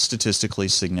 not statistically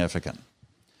significant.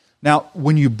 Now,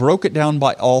 when you broke it down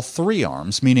by all three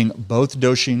arms, meaning both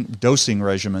dosing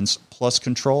regimens plus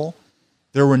control,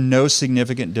 there were no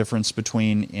significant difference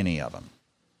between any of them.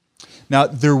 Now,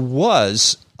 there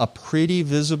was a pretty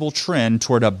visible trend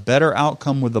toward a better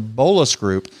outcome with the bolus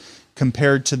group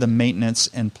compared to the maintenance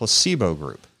and placebo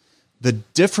group. The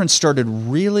difference started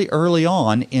really early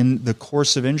on in the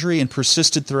course of injury and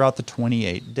persisted throughout the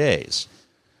 28 days.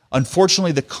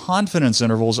 Unfortunately, the confidence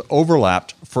intervals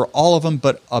overlapped for all of them,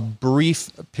 but a brief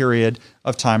period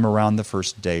of time around the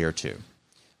first day or two.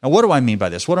 Now, what do I mean by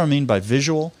this? What do I mean by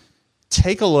visual?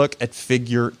 Take a look at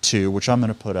figure 2, which I'm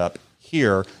going to put up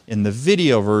here in the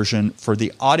video version. For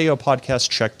the audio podcast,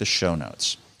 check the show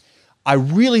notes. I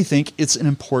really think it's an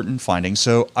important finding,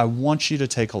 so I want you to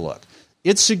take a look.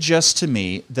 It suggests to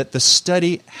me that the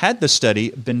study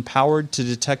been powered to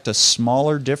detect a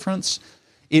smaller difference,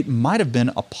 it might have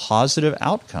been a positive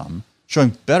outcome,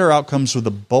 showing better outcomes with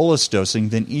the bolus dosing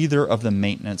than either of the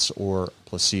maintenance or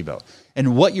placebo.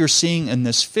 And what you're seeing in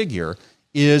this figure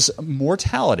is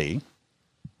mortality,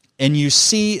 and you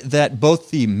see that both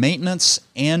the maintenance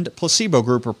and placebo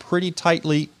group are pretty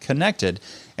tightly connected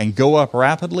and go up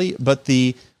rapidly, but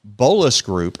the bolus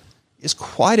group is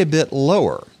quite a bit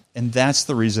lower. And that's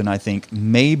the reason I think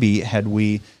maybe had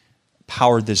we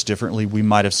powered this differently, we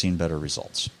might have seen better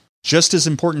results. Just as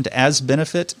important as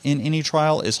benefit in any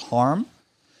trial is harm.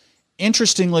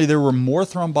 Interestingly, there were more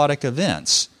thrombotic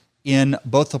events in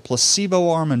both the placebo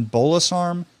arm and bolus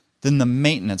arm than the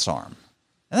maintenance arm.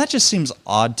 And that just seems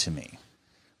odd to me.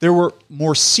 There were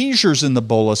more seizures in the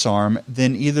bolus arm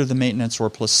than either the maintenance or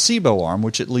placebo arm,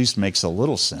 which at least makes a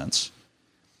little sense.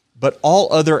 But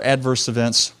all other adverse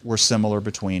events were similar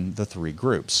between the three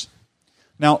groups.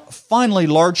 Now, finally,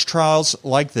 large trials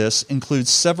like this include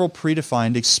several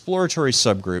predefined exploratory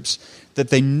subgroups that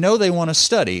they know they want to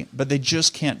study, but they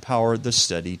just can't power the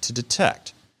study to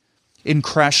detect. In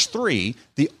CRASH 3,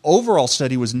 the overall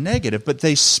study was negative, but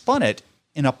they spun it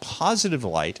in a positive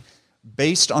light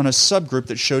based on a subgroup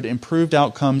that showed improved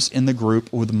outcomes in the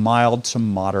group with mild to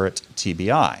moderate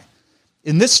TBI.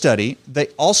 In this study, they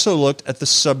also looked at the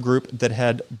subgroup that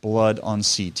had blood on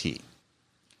CT.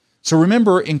 So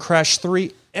remember, in CRASH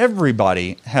 3,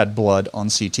 everybody had blood on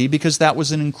CT because that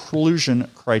was an inclusion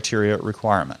criteria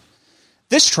requirement.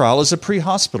 This trial is a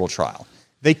pre-hospital trial.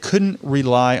 They couldn't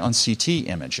rely on CT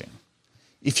imaging.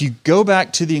 If you go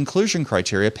back to the inclusion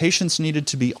criteria, patients needed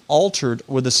to be altered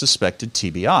with a suspected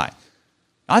TBI.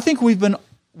 I think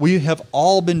we have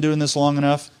all been doing this long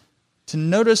enough to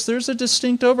notice there's a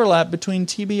distinct overlap between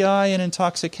TBI and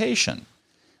intoxication.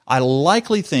 I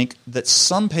likely think that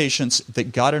some patients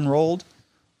that got enrolled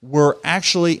were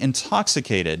actually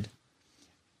intoxicated.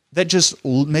 That just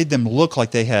made them look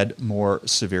like they had more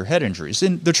severe head injuries.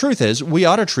 And the truth is, we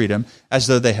ought to treat them as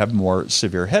though they have more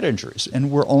severe head injuries.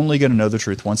 And we're only going to know the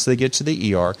truth once they get to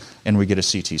the ER and we get a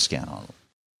CT scan on them.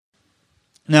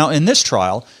 Now, in this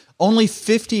trial, only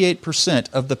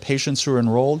 58% of the patients who were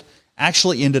enrolled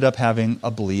actually ended up having a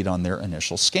bleed on their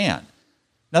initial scan.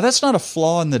 Now, that's not a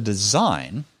flaw in the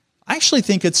design. I actually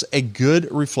think it's a good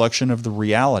reflection of the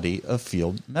reality of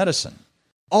field medicine.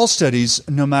 All studies,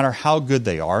 no matter how good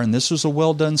they are, and this was a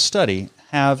well-done study,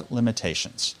 have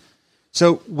limitations.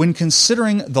 So when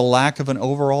considering the lack of an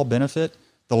overall benefit,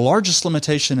 the largest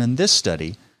limitation in this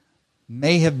study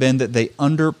may have been that they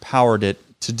underpowered it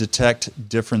to detect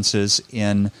differences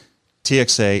in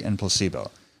TXA and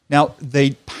placebo. Now,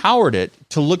 they powered it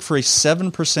to look for a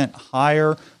 7%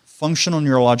 higher functional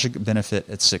neurologic benefit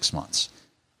at 6 months.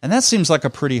 And that seems like a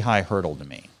pretty high hurdle to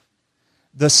me.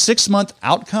 The 6-month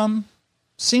outcome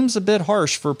seems a bit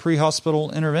harsh for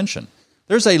pre-hospital intervention.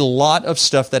 There's a lot of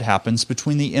stuff that happens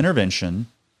between the intervention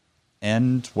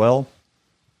and, well,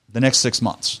 the next 6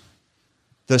 months.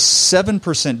 The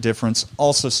 7% difference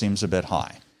also seems a bit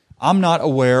high. I'm not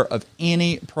aware of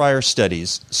any prior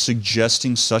studies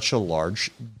suggesting such a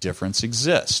large difference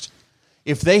exists.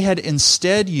 If they had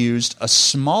instead used a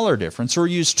smaller difference or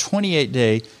used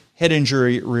 28-day head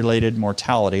injury-related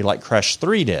mortality like CRASH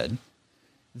 3 did,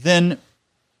 then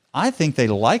I think they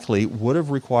likely would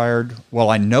have required, well,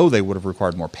 I know they would have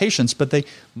required more patients, but they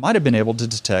might have been able to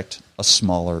detect a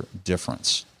smaller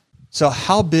difference. So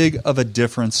how big of a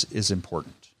difference is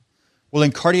important? Well,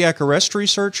 in cardiac arrest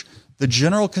research, the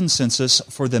general consensus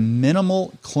for the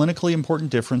minimal clinically important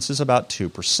difference is about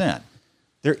 2%.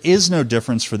 There is no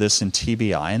difference for this in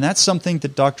TBI, and that's something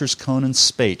that Drs. Cohn and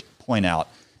Spate point out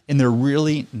in their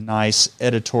really nice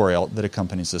editorial that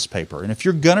accompanies this paper. And if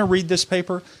you're going to read this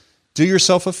paper, do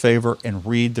yourself a favor and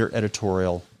read their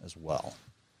editorial as well.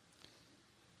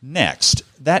 Next,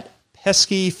 that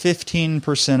pesky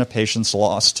 15% of patients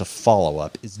lost to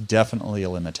follow-up is definitely a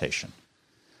limitation.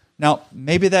 Now,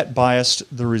 maybe that biased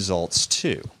the results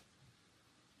too.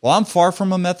 While I'm far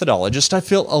from a methodologist, I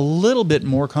feel a little bit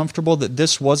more comfortable that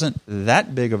this wasn't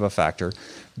that big of a factor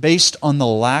based on the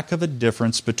lack of a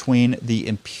difference between the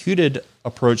imputed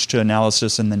approach to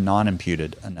analysis and the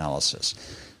non-imputed analysis.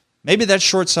 Maybe that's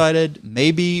short-sighted.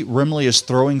 Maybe Rimley is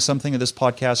throwing something at this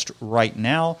podcast right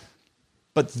now,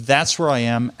 but that's where I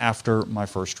am after my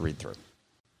first read-through.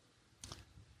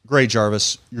 Great,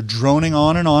 Jarvis. You're droning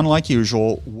on and on like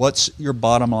usual. What's your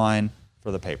bottom line for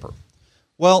the paper?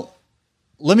 Well,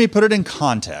 let me put it in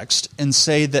context and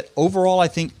say that overall I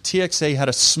think TXA had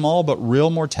a small but real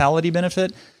mortality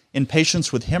benefit in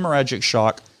patients with hemorrhagic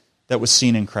shock that was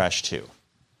seen in CRASH 2.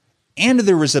 And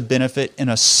there was a benefit in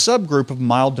a subgroup of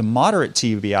mild to moderate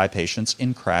TBI patients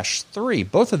in CRASH 3.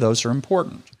 Both of those are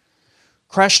important.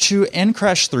 CRASH 2 and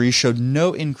CRASH 3 showed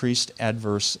no increased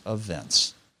adverse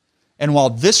events. And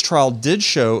while this trial did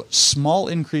show small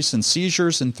increase in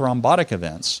seizures and thrombotic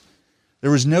events, there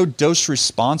was no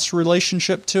dose-response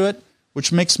relationship to it,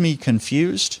 which makes me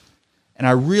confused. And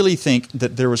I really think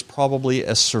that there was probably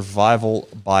a survival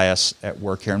bias at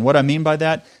work here. And what I mean by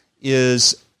that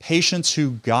is patients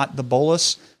who got the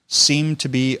bolus seem to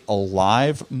be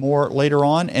alive more later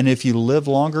on. And if you live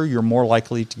longer, you're more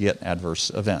likely to get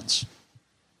adverse events.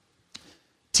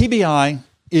 TBI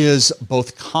is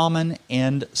both common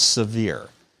and severe.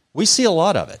 We see a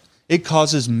lot of it. It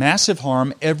causes massive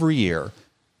harm every year.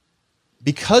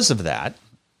 Because of that,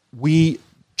 we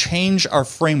change our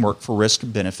framework for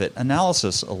risk-benefit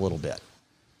analysis a little bit.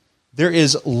 There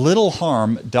is little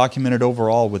harm documented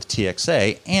overall with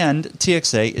TXA, and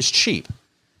TXA is cheap.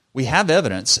 We have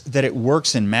evidence that it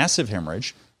works in massive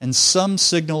hemorrhage and some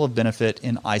signal of benefit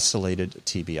in isolated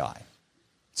TBI.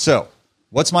 So,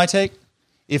 what's my take?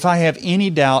 If I have any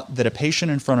doubt that a patient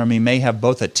in front of me may have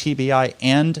both a TBI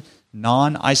and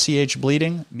non-ICH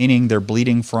bleeding, meaning they're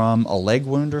bleeding from a leg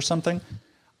wound or something,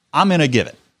 I'm going to give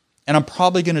it. And I'm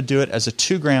probably going to do it as a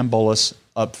 2-gram bolus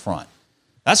up front.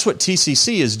 That's what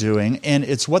TCC is doing, and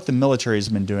it's what the military has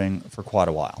been doing for quite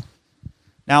a while.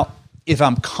 Now, if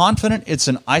I'm confident it's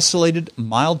an isolated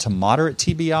mild to moderate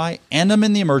TBI, and I'm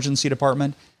in the emergency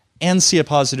department and see a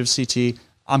positive CT,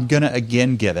 I'm going to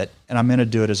again give it, and I'm going to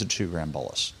do it as a 2-gram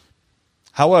bolus.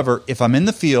 However, if I'm in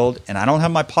the field and I don't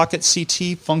have my pocket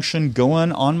CT function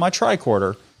going on my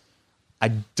tricorder, I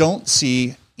don't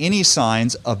see any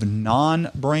signs of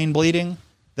non-brain bleeding,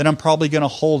 then I'm probably going to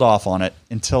hold off on it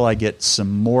until I get some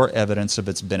more evidence of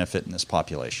its benefit in this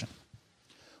population.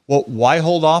 Well, why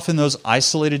hold off in those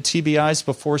isolated TBIs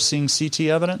before seeing CT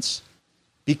evidence?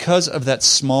 Because of that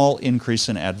small increase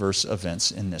in adverse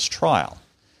events in this trial.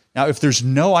 Now, if there's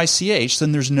no ICH,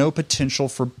 then there's no potential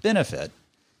for benefit,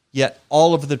 yet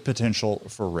all of the potential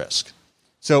for risk.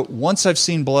 So once I've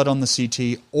seen blood on the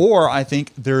CT, or I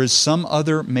think there is some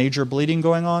other major bleeding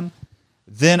going on,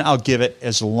 then I'll give it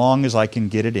as long as I can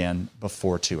get it in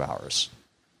before 2 hours.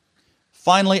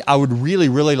 Finally, I would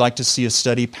really like to see a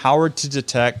study powered to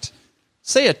detect,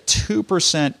 say, a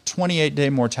 2% 28-day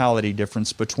mortality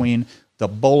difference between the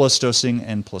bolus dosing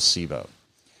and placebo.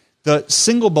 The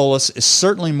single bolus is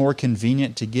certainly more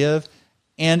convenient to give,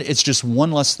 and it's just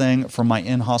one less thing for my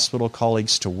in-hospital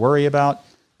colleagues to worry about.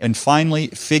 And finally,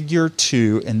 figure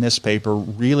 2 in this paper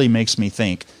really makes me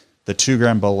think the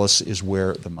 2-gram bolus is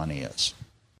where the money is.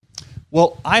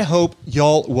 Well, I hope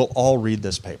y'all will all read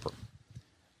this paper.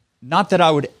 Not that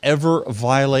I would ever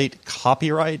violate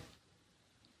copyright,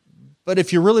 but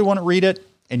if you really want to read it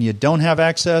and you don't have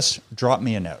access, drop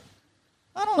me a note.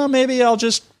 I don't know, maybe I'll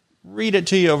just read it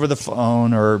to you over the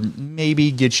phone or maybe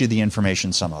get you the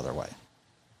information some other way.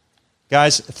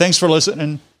 Guys, thanks for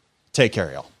listening. Take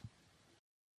care, y'all.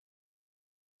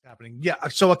 Happening. Yeah.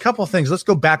 So a couple of things. Let's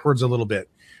go backwards a little bit.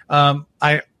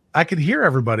 I could hear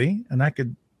everybody and I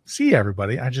could see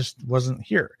everybody. I just wasn't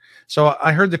here. So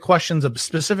I heard the questions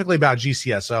specifically about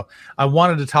GCS. So I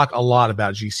wanted to talk a lot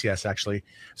about GCS actually.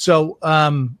 So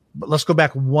but let's go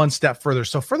back one step further.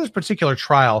 So for this particular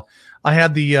trial, I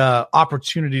had the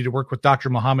opportunity to work with Dr.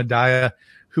 Mohammed Daya,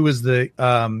 who is the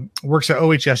works at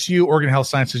OHSU, Oregon Health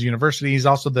Sciences University. He's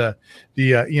also the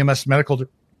EMS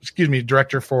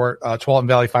director for Tualatin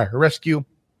Valley Fire Rescue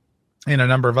and a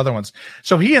number of other ones.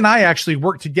 So he and I actually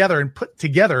worked together and put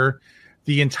together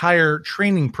the entire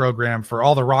training program for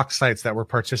all the ROC sites that were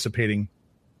participating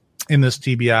in this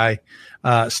TBI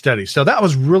study. So that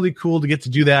was really cool to get to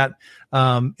do that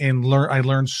and learn. I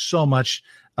learned so much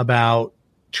about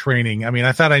training. I mean,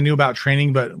 I thought I knew about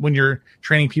training, but when you're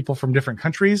training people from different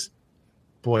countries,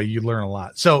 boy, you learn a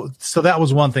lot. So that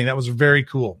was one thing that was very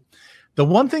cool. The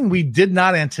one thing we did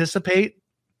not anticipate,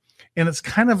 and it's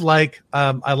kind of like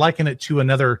I liken it to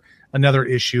another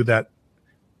issue that.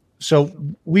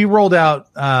 So we rolled out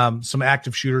some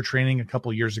active shooter training a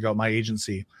couple of years ago at my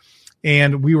agency,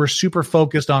 and we were super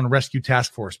focused on rescue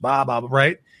task force,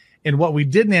 right? And what we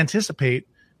didn't anticipate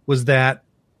was that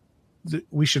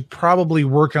we should probably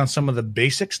work on some of the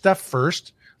basic stuff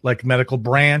first, like medical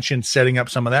branch and setting up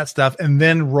some of that stuff, and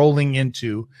then rolling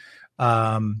into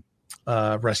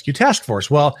rescue task force.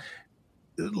 Well,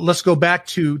 let's go back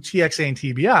to TXA and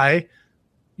TBI.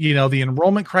 You know, the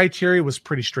enrollment criteria was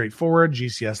pretty straightforward.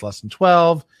 GCS less than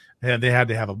 12. And they had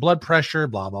to have a blood pressure,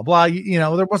 blah, blah, blah. You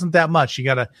know, there wasn't that much. We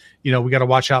got to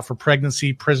watch out for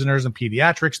pregnancy, prisoners, and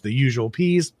pediatrics, the usual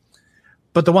Ps.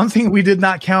 But the one thing we did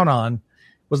not count on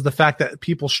was the fact that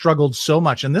people struggled so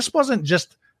much. And this wasn't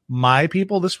just my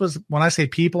people. This was, when I say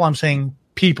people, I'm saying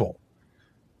people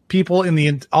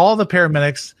in all the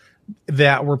paramedics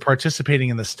that were participating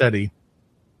in the study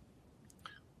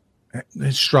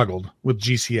struggled with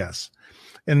GCS.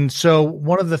 And so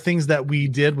one of the things that we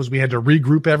did was we had to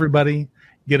regroup everybody,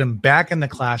 get them back in the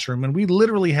classroom. And we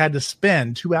literally had to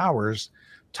spend 2 hours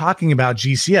talking about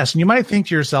GCS. And you might think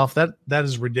to yourself that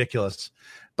is ridiculous,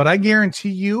 but I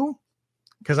guarantee you,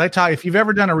 because if you've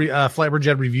ever done a Flightbird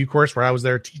Jet review course where I was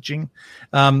there teaching,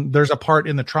 there's a part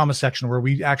in the trauma section where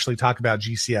we actually talk about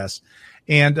GCS.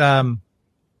 And,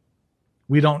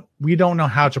 we don't know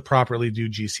how to properly do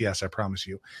GCS. I promise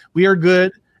you, we are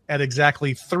good at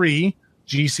exactly 3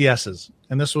 GCSs.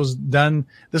 And this was done.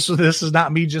 This is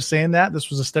not me just saying that. This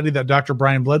was a study that Dr.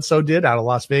 Brian Bledsoe did out of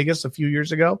Las Vegas a few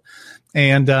years ago.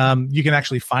 And you can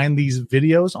actually find these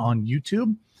videos on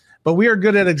YouTube, but we are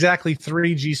good at exactly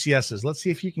 3 GCSs. Let's see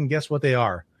if you can guess what they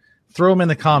are. Throw them in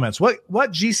the comments. What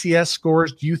GCS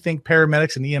scores do you think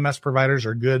paramedics and EMS providers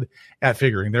are good at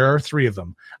figuring? There are 3 of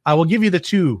them. I will give you the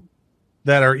 2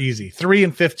 that are easy. 3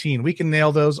 and 15. We can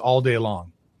nail those all day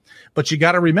long. But you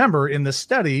got to remember, in this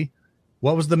study,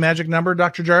 what was the magic number,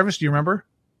 Dr. Jarvis? Do you remember?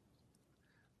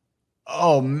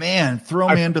 Oh man, throw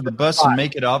me under the bus and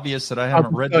make it obvious that I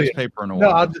haven't read this paper in a while.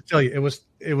 No, I'll just tell you,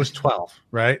 it was 12,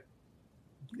 right?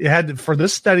 It had to, for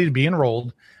this study to be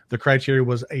enrolled, the criteria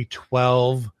was a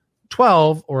 12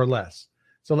 or less.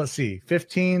 So let's see,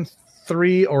 15,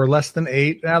 3 or less than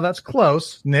 8. Now that's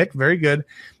close, Nick. Very good.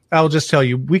 I'll just tell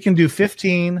you, we can do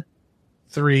 15,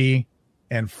 3,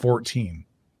 and 14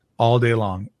 all day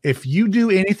long. If you do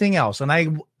anything else, and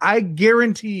I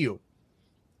guarantee you,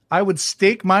 I would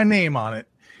stake my name on it.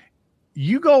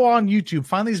 You go on YouTube,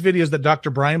 find these videos that Dr.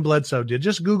 Brian Bledsoe did.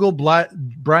 Just Google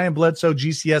Brian Bledsoe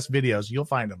GCS videos. You'll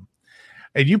find them.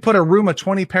 And you put a room of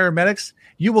 20 paramedics,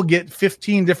 you will get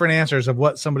 15 different answers of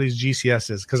what somebody's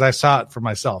GCS is, because I saw it for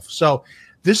myself. So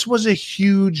this was a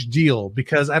huge deal,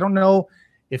 because I don't know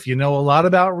if you know a lot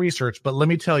about research, but let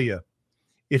me tell you,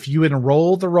 if you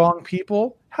enroll the wrong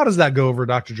people, how does that go over,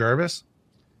 Dr. Jarvis?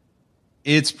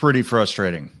 It's pretty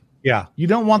frustrating. Yeah. You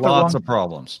don't want lots of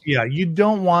problems. Yeah. You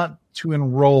don't want to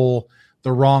enroll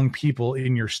the wrong people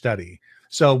in your study.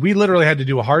 So we literally had to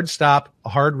do a hard stop, a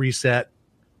hard reset,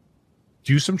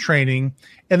 do some training.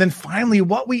 And then finally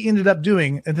what we ended up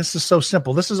doing, and this is so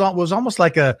simple. This was almost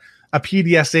like a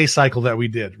PDSA cycle that we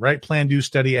did, right? Plan, do,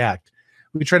 study, act.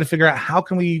 We try to figure out how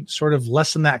can we sort of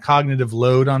lessen that cognitive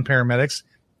load on paramedics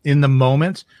in the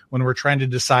moment when we're trying to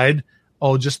decide,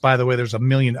 oh, just by the way, there's a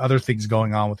million other things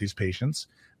going on with these patients.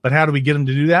 But how do we get them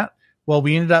to do that? Well,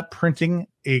 we ended up printing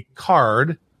a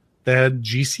card that had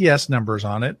GCS numbers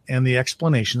on it and the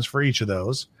explanations for each of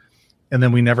those. And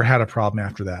then we never had a problem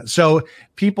after that. So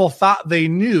people thought they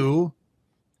knew,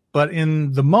 but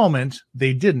in the moment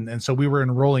they didn't. And so we were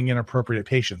enrolling inappropriate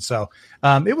patients. So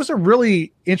it was a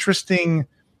really interesting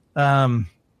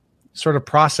sort of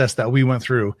process that we went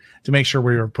through to make sure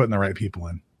we were putting the right people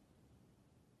in.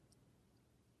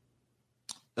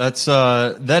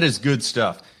 That is good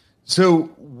stuff. So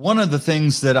one of the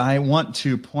things that I want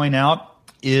to point out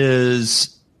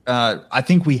is I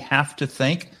think we have to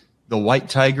thank the White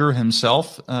Tiger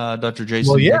himself, Dr.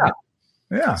 Jason. Well, yeah.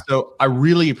 Yeah. So I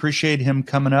really appreciate him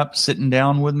coming up, sitting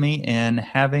down with me and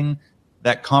having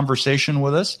that conversation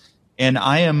with us. And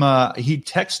he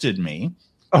texted me.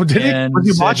 Oh, did he? Was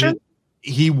he watching?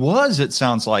 He was, it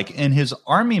sounds like. And his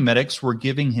Army medics were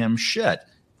giving him shit.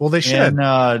 Well, they should.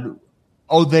 And,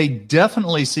 they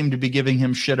definitely seem to be giving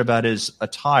him shit about his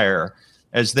attire.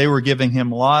 as they were giving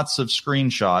him lots of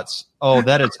screenshots. Oh,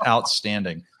 that is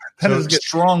outstanding. So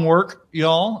strong work,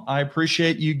 y'all. I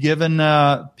appreciate you giving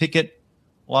Pickett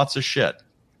lots of shit.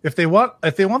 If they want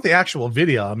the actual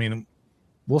video, I mean,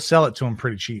 we'll sell it to them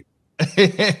pretty cheap.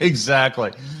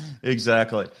 Exactly.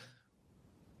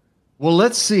 Well,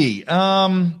 let's see.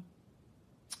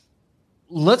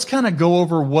 Let's kind of go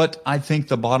over what I think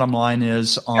the bottom line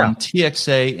is on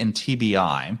TXA and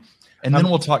TBI, and then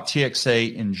we'll talk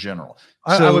TXA in general.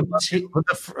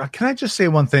 Can I just say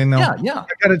one thing, though? Yeah. I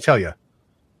got to tell you,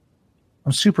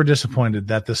 I'm super disappointed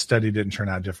that this study didn't turn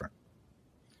out different.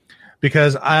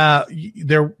 Because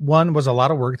there was a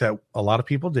lot of work that a lot of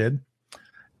people did.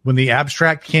 When the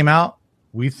abstract came out,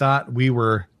 we thought we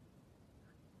were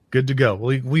good to go.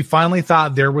 We finally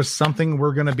thought there was something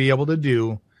we're going to be able to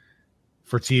do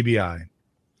for TBI.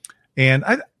 And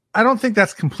I don't think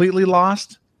that's completely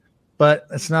lost, but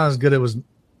it's not as good as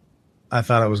I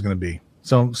thought it was going to be.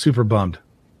 So I'm super bummed.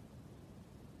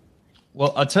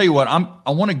 Well, I'll tell you what,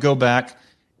 I want to go back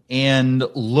and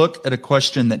look at a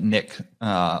question that Nick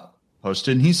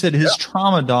posted. And he said his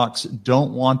trauma docs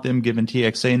don't want them given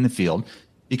TXA in the field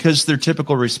because their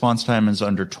typical response time is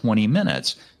under 20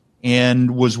 minutes.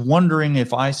 And was wondering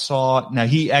if I saw, now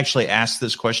he actually asked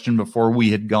this question before we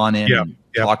had gone in and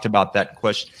talked about that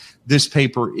question, this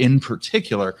paper in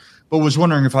particular, but was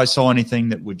wondering if I saw anything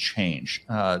that would change,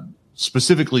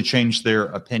 specifically change their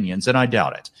opinions. And I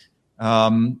doubt it.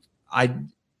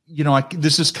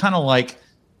 This is kind of like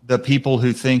the people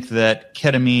who think that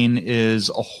ketamine is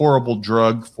a horrible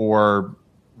drug for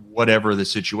whatever the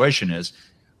situation is.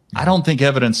 I don't think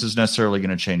evidence is necessarily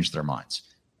going to change their minds.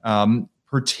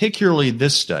 Particularly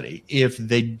this study, if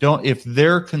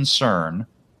their concern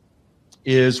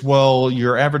is, well,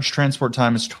 your average transport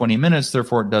time is 20 minutes,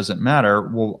 therefore it doesn't matter.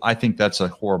 Well, I think that's a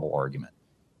horrible argument.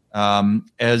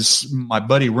 As my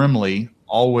buddy Rimley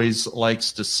always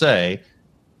likes to say,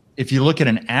 if you look at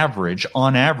an average,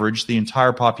 on average, the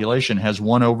entire population has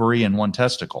one ovary and one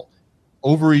testicle.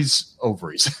 Ovaries.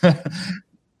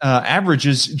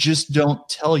 Averages just don't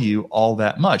tell you all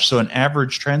that much. So an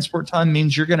average transport time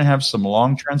means you're going to have some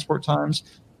long transport times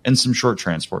and some short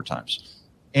transport times.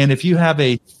 And if you have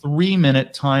a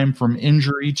 3-minute time from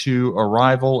injury to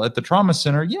arrival at the trauma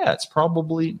center, it's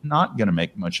probably not going to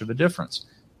make much of a difference.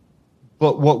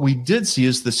 But what we did see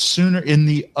is the sooner in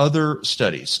the other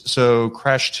studies, so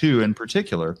CRASH 2 in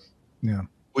particular,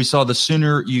 we saw the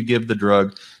sooner you give the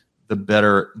drug, the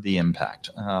better the impact,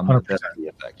 the better the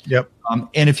effect. Yep.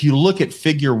 And if you look at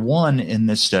figure 1 in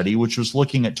this study, which was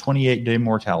looking at 28-day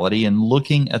mortality and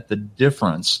looking at the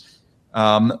difference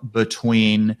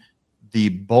between the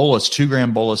bolus,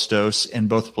 2-gram bolus dose in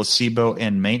both placebo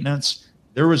and maintenance,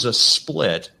 there was a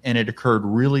split, and it occurred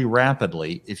really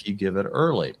rapidly if you give it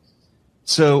early.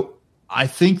 So I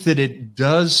think that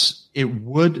it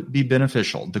would be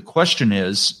beneficial. The question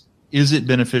is it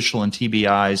beneficial in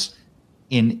TBIs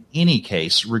in any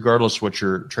case, regardless what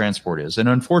your transport is? And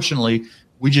unfortunately,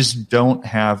 we just don't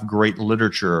have great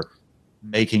literature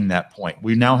making that point.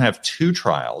 We now have 2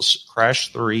 trials,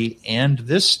 CRASH 3 and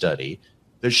this study,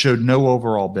 that showed no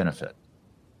overall benefit.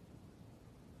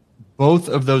 Both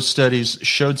of those studies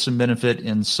showed some benefit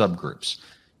in subgroups.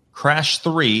 CRASH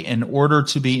 3, in order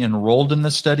to be enrolled in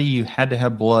the study, you had to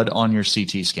have blood on your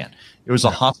CT scan. It was a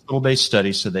hospital-based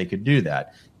study, so they could do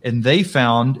that. And they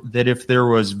found that if there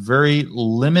was very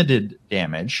limited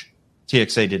damage,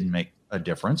 TXA didn't make a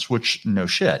difference, which no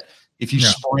shit. If you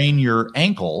sprain your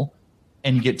ankle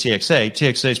and you get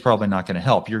TXA is probably not going to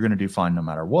help. You're going to do fine no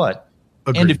matter what.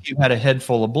 Agreed. And if you had a head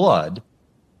full of blood,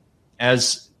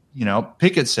 as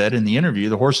Pickett said in the interview,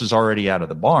 the horse is already out of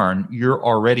the barn. You're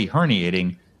already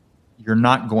herniating. You're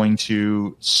not going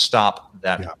to stop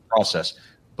that process.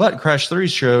 But CRASH 3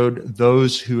 showed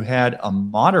those who had a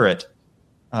moderate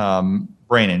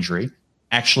brain injury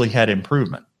actually had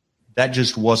improvement. That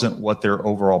just wasn't what their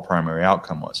overall primary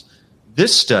outcome was.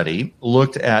 This study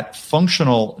looked at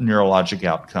functional neurologic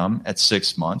outcome at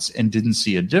 6 months and didn't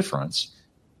see a difference,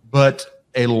 but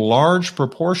a large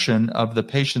proportion of the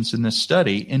patients in this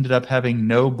study ended up having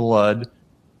no blood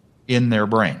in their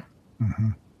brain. Mm-hmm.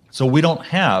 So we don't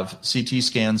have CT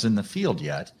scans in the field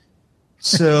yet.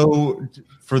 So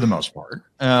for the most part,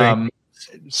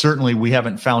 certainly we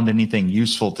haven't found anything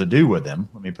useful to do with them.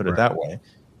 Let me put it that way.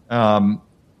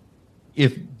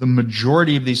 If the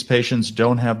majority of these patients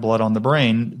don't have blood on the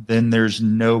brain, then there's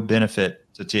no benefit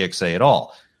to TXA at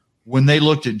all. When they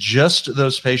looked at just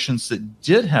those patients that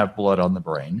did have blood on the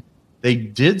brain, they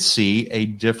did see a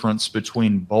difference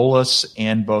between bolus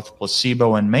and both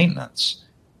placebo and maintenance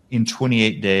in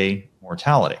 28-day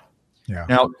mortality. Yeah.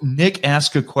 Now, Nick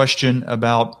asked a question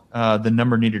about the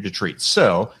number needed to treat.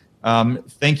 So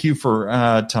thank you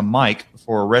to Mike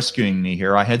for rescuing me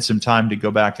here. I had some time to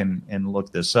go back and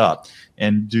look this up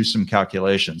and do some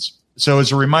calculations. So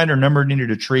as a reminder, number needed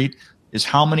to treat is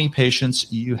how many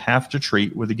patients you have to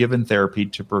treat with a given therapy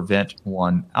to prevent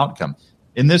one outcome.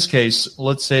 In this case,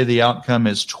 let's say the outcome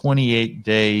is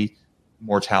 28-day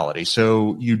mortality.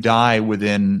 So you die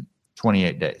within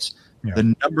 28 days. Yeah.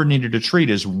 The number needed to treat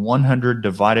is 100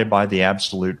 divided by the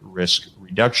absolute risk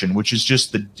reduction, which is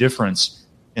just the difference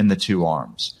in the two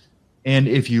arms. And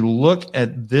if you look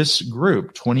at this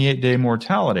group, 28-day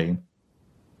mortality,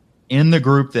 in the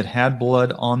group that had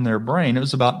blood on their brain, it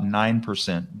was about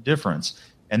 9% difference.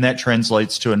 And that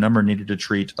translates to a number needed to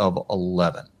treat of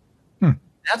 11.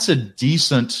 That's a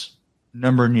decent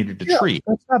number needed to treat.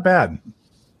 That's not bad.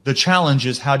 The challenge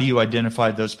is, how do you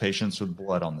identify those patients with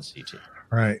blood on the CT?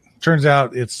 Right. Turns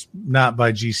out it's not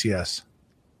by GCS.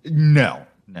 No.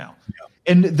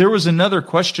 And there was another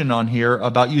question on here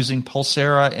about using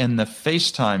Pulsera and the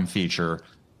FaceTime feature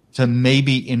to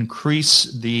maybe increase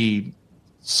the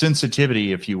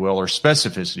sensitivity, if you will, or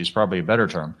specificity is probably a better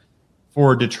term,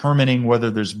 for determining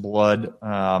whether there's blood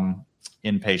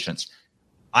in patients.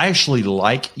 I actually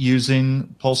like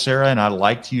using Pulsera, and I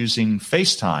liked using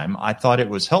FaceTime. I thought it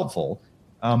was helpful.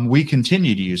 We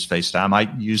continue to use FaceTime. I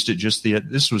used it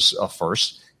this was a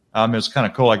first. It was kind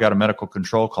of cool. I got a medical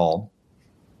control call,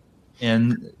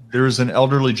 and there was an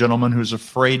elderly gentleman who's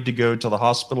afraid to go to the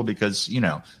hospital because,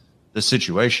 the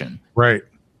situation. Right.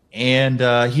 And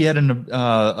he had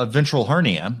a ventral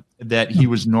hernia that he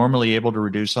was normally able to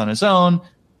reduce on his own,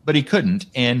 but he couldn't.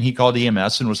 And he called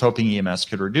EMS and was hoping EMS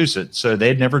could reduce it. So they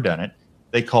had never done it.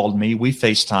 They called me. We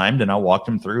FaceTimed, and I walked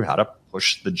him through how to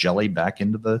push the jelly back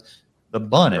into the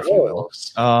bun, if you will.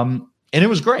 And it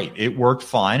was great. It worked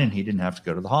fine, and he didn't have to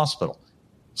go to the hospital.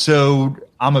 So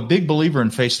I'm a big believer in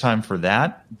FaceTime for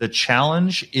that. The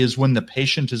challenge is when the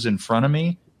patient is in front of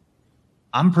me,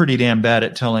 I'm pretty damn bad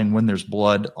at telling when there's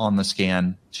blood on the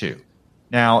scan too.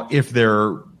 Now, if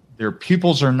their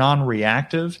pupils are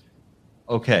non-reactive,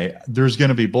 okay, there's going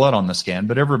to be blood on the scan,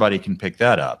 but everybody can pick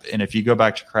that up. And if you go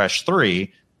back to crash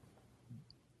 3,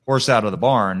 horse out of the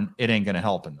barn, it ain't going to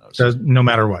help in those. No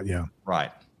matter what, yeah.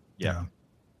 Right. Yeah.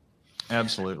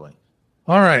 Absolutely.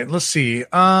 All right, let's see.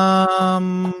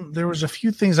 There was a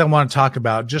few things I want to talk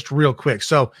about just real quick.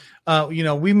 So,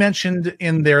 we mentioned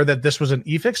in there that this was an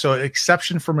EFIC, so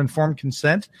exception from informed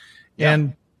consent. Yeah.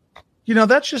 And,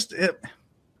 that's just it.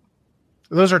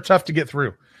 Those are tough to get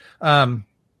through.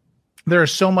 There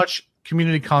is so much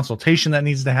community consultation that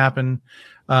needs to happen.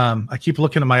 I keep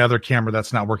looking at my other camera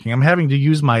that's not working. I'm having to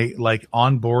use my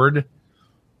onboard,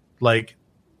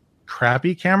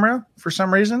 crappy camera for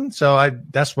some reason. So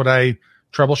that's what I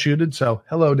troubleshooted. So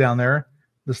hello down there,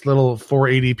 this little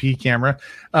 480p camera.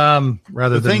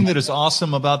 The thing that is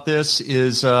awesome about this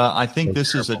is I think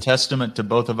this is a testament to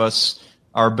both of us,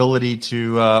 our ability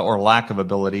to or lack of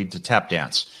ability to tap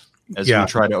dance as we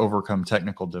try to overcome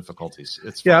technical difficulties.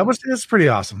 It's pretty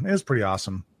awesome. It was pretty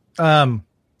awesome. But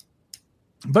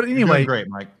anyway, you're doing great,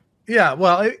 Mike. Yeah,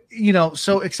 well,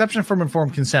 so exception from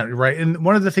informed consent, right? And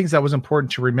one of the things that was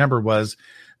important to remember was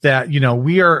that,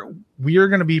 we are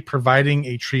going to be providing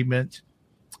a treatment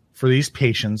for these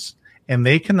patients, and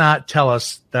they cannot tell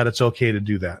us that it's okay to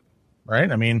do that,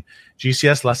 right? I mean,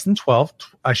 GCS less than 12,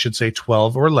 I should say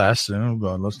 12 or less.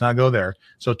 Let's not go there.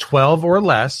 So 12 or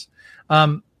less.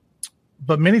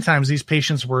 But many times these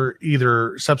patients were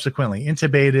either subsequently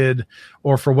intubated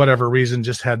or for whatever reason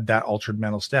just had that altered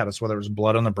mental status, whether it was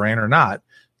blood on the brain or not.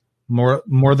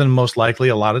 More than most likely,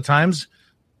 a lot of times,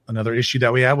 another issue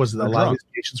that we had was that a lot of these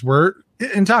patients were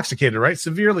intoxicated, right?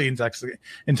 Severely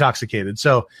intoxicated.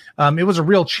 So it was a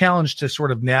real challenge to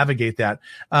sort of navigate that.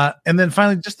 And then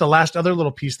finally, just the last other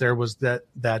little piece there was that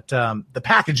the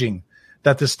packaging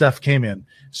that this stuff came in.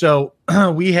 So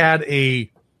we had a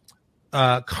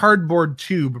cardboard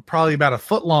tube, probably about a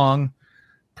foot long,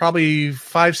 probably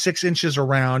 5-6 inches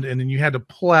around, and then you had to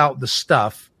pull out the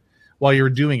stuff while you were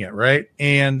doing it, right?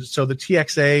 And so the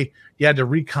TXA, you had to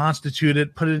reconstitute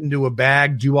it, put it into a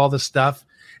bag, do all the stuff.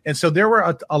 And so there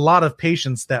were a lot of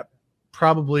patients that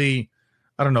probably,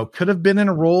 could have been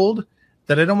enrolled,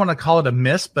 that I don't want to call it a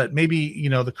miss, but maybe,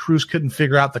 the crews couldn't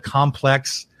figure out the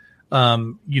complex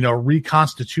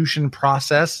reconstitution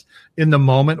process in the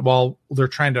moment while they're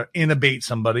trying to intubate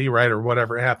somebody, right? Or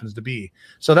whatever it happens to be.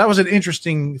 So that was an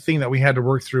interesting thing that we had to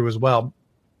work through as well.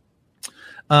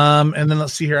 And then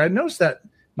let's see here. I noticed that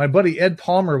my buddy Ed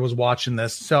Palmer was watching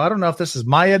this. So I don't know if this is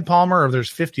my Ed Palmer or there's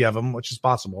 50 of them, which is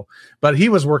possible. But he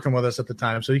was working with us at the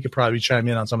time, so he could probably chime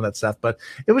in on some of that stuff. But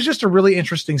it was just a really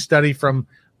interesting study from,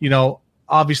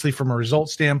 obviously from a result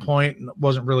standpoint. It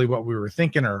wasn't really what we were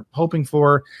thinking or hoping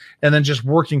for. And then just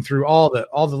working through all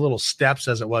the little steps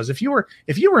as it was. If you were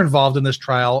involved in this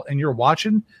trial and you're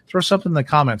watching, throw something in the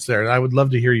comments there. And I would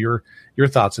love to hear your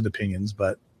thoughts and opinions.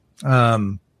 But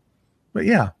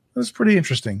yeah, it was pretty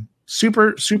interesting.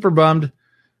 Super, super bummed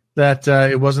that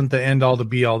it wasn't the end all to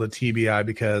be all the TBI,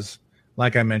 because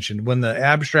like I mentioned, when the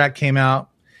abstract came out,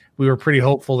 we were pretty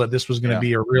hopeful that this was going to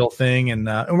be a real thing. And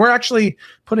we're actually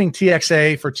putting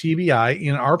TXA for TBI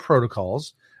in our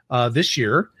protocols this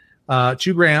year,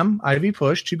 2 gram IV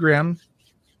push, 2 gram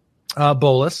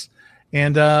bolus.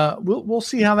 And we'll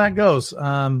see how that goes.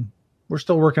 We're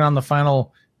still working on the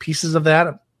final pieces of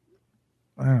that.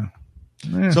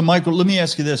 So, Michael, let me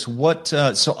ask you this: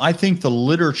 so I think the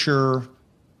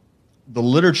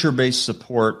literature-based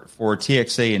support for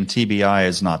TXA and TBI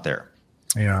is not there.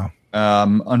 Yeah.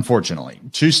 Unfortunately,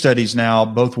 2 studies now,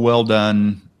 both well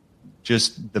done.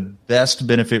 Just the best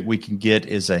benefit we can get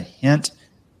is a hint,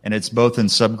 and it's both in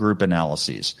subgroup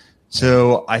analyses.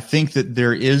 So I think that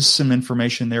there is some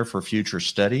information there for future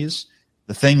studies.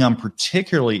 The thing I'm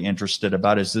particularly interested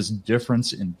about is this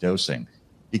difference in dosing.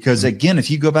 Because again,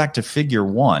 if you go back to figure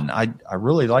 1, I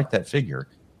really like that figure.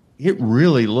 It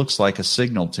really looks like a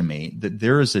signal to me that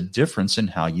there is a difference in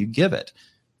how you give it.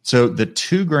 So the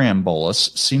 2 gram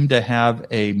bolus seemed to have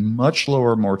a much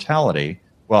lower mortality.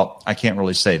 Well, I can't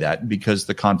really say that because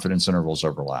the confidence intervals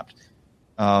overlapped.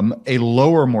 A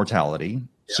lower mortality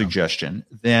suggestion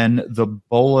than the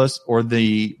bolus or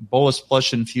the bolus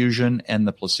plus infusion and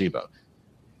the placebo.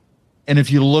 And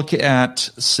if you look at,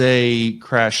 say,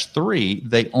 CRASH 3,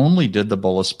 they only did the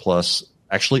bolus plus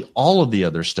actually all of the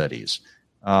other studies,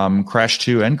 CRASH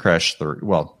 2 and CRASH 3.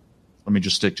 Well, let me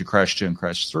just stick to CRASH 2 and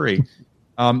CRASH 3.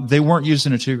 They weren't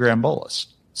using a 2 gram bolus.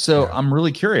 So I'm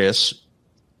really curious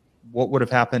what would have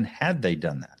happened had they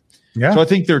done that. Yeah. So I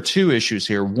think there are 2 issues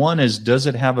here. One is, does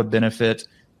it have a benefit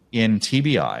in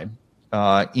TBI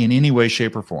in any way,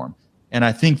 shape, or form? And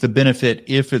I think the benefit,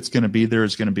 if it's going to be there,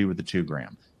 is going to be with the 2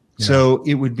 gram. Yeah. So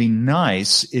it would be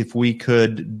nice if we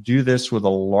could do this with a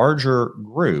larger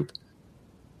group,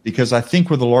 because I think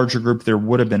with a larger group, there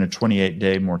would have been a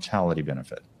 28-day mortality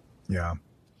benefit. Yeah.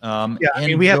 I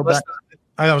mean, we had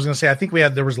I was going to say, I think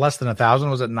there was less than 1,000.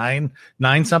 Was it 9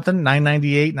 something,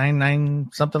 998, 99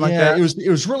 something like that? It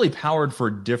was really powered for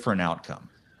a different outcome.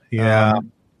 Yeah.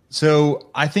 So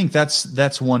I think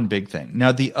that's one big thing.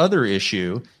 Now, the other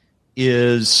issue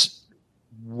is,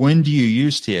 when do you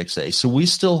use TXA? So we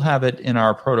still have it in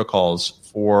our protocols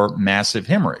for massive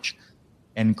hemorrhage,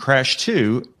 and CRASH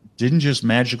 2 didn't just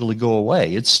magically go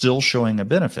away. It's still showing a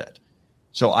benefit.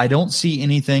 So I don't see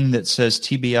anything that says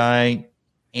TBI.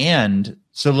 And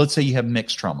so let's say you have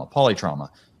mixed trauma, polytrauma.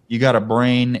 You got a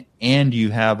brain and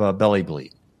you have a belly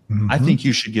bleed. Mm-hmm. I think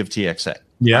you should give TXA.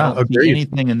 Yeah, I don't see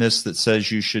anything in this that says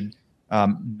you should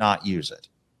not use it.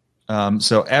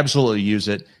 So absolutely use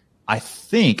it. I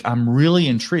think I'm really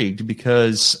intrigued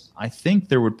because I think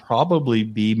there would probably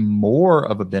be more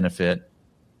of a benefit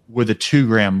with a 2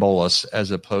 gram bolus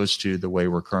as opposed to the way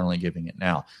we're currently giving it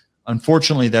now.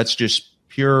 Unfortunately, that's just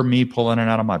pure me pulling it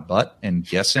out of my butt and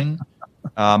guessing.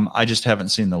 I just haven't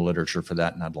seen the literature for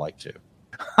that, and I'd like to.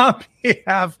 On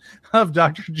behalf of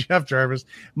Dr. Jeff Jarvis,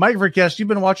 Mike Verkest, you've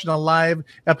been watching a live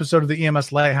episode of the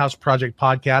EMS Lighthouse Project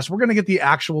podcast. We're going to get the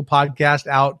actual podcast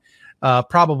out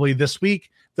probably this week.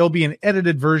 There'll be an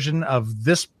edited version of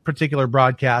this particular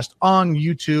broadcast on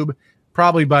YouTube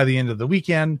probably by the end of the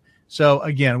weekend. So,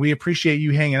 again, we appreciate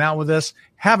you hanging out with us.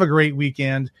 Have a great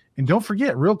weekend. And don't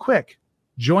forget, real quick,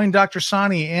 join Dr.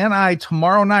 Sani and I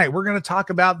tomorrow night. We're going to talk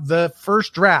about the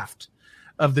first draft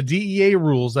of the DEA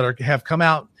rules that have come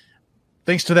out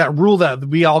thanks to that rule that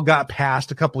we all got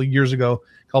passed a couple of years ago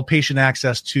called patient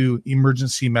access to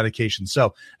emergency medication.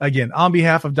 So, again, on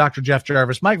behalf of Dr. Jeff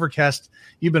Jarvis, Mike Verkest,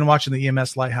 you've been watching the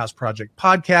EMS Lighthouse Project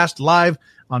podcast live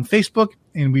on Facebook,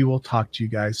 and we will talk to you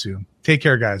guys soon. Take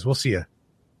care, guys. We'll see you.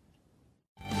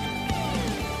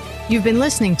 You've been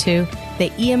listening to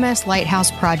the EMS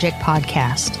Lighthouse Project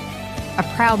podcast, a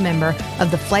proud member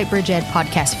of the FlightBridge Ed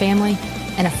podcast family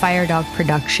and a FireDog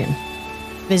production.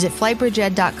 Visit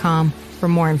flightbridgeed.com for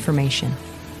more information.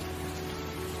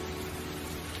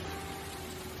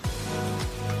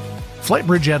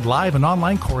 FlightBridge Ed live and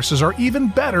online courses are even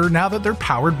better now that they're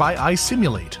powered by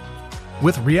iSimulate.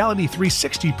 With Reality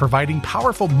 360 providing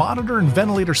powerful monitor and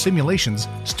ventilator simulations,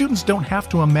 students don't have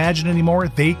to imagine anymore,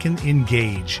 they can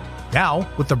engage. Now,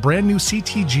 with the brand new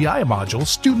CTGI module,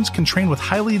 students can train with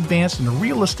highly advanced and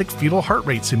realistic fetal heart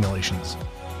rate simulations.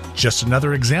 Just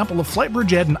another example of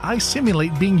FlightBridge Ed and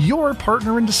iSimulate being your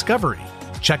partner in discovery.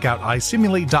 Check out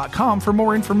isimulate.com for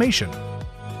more information.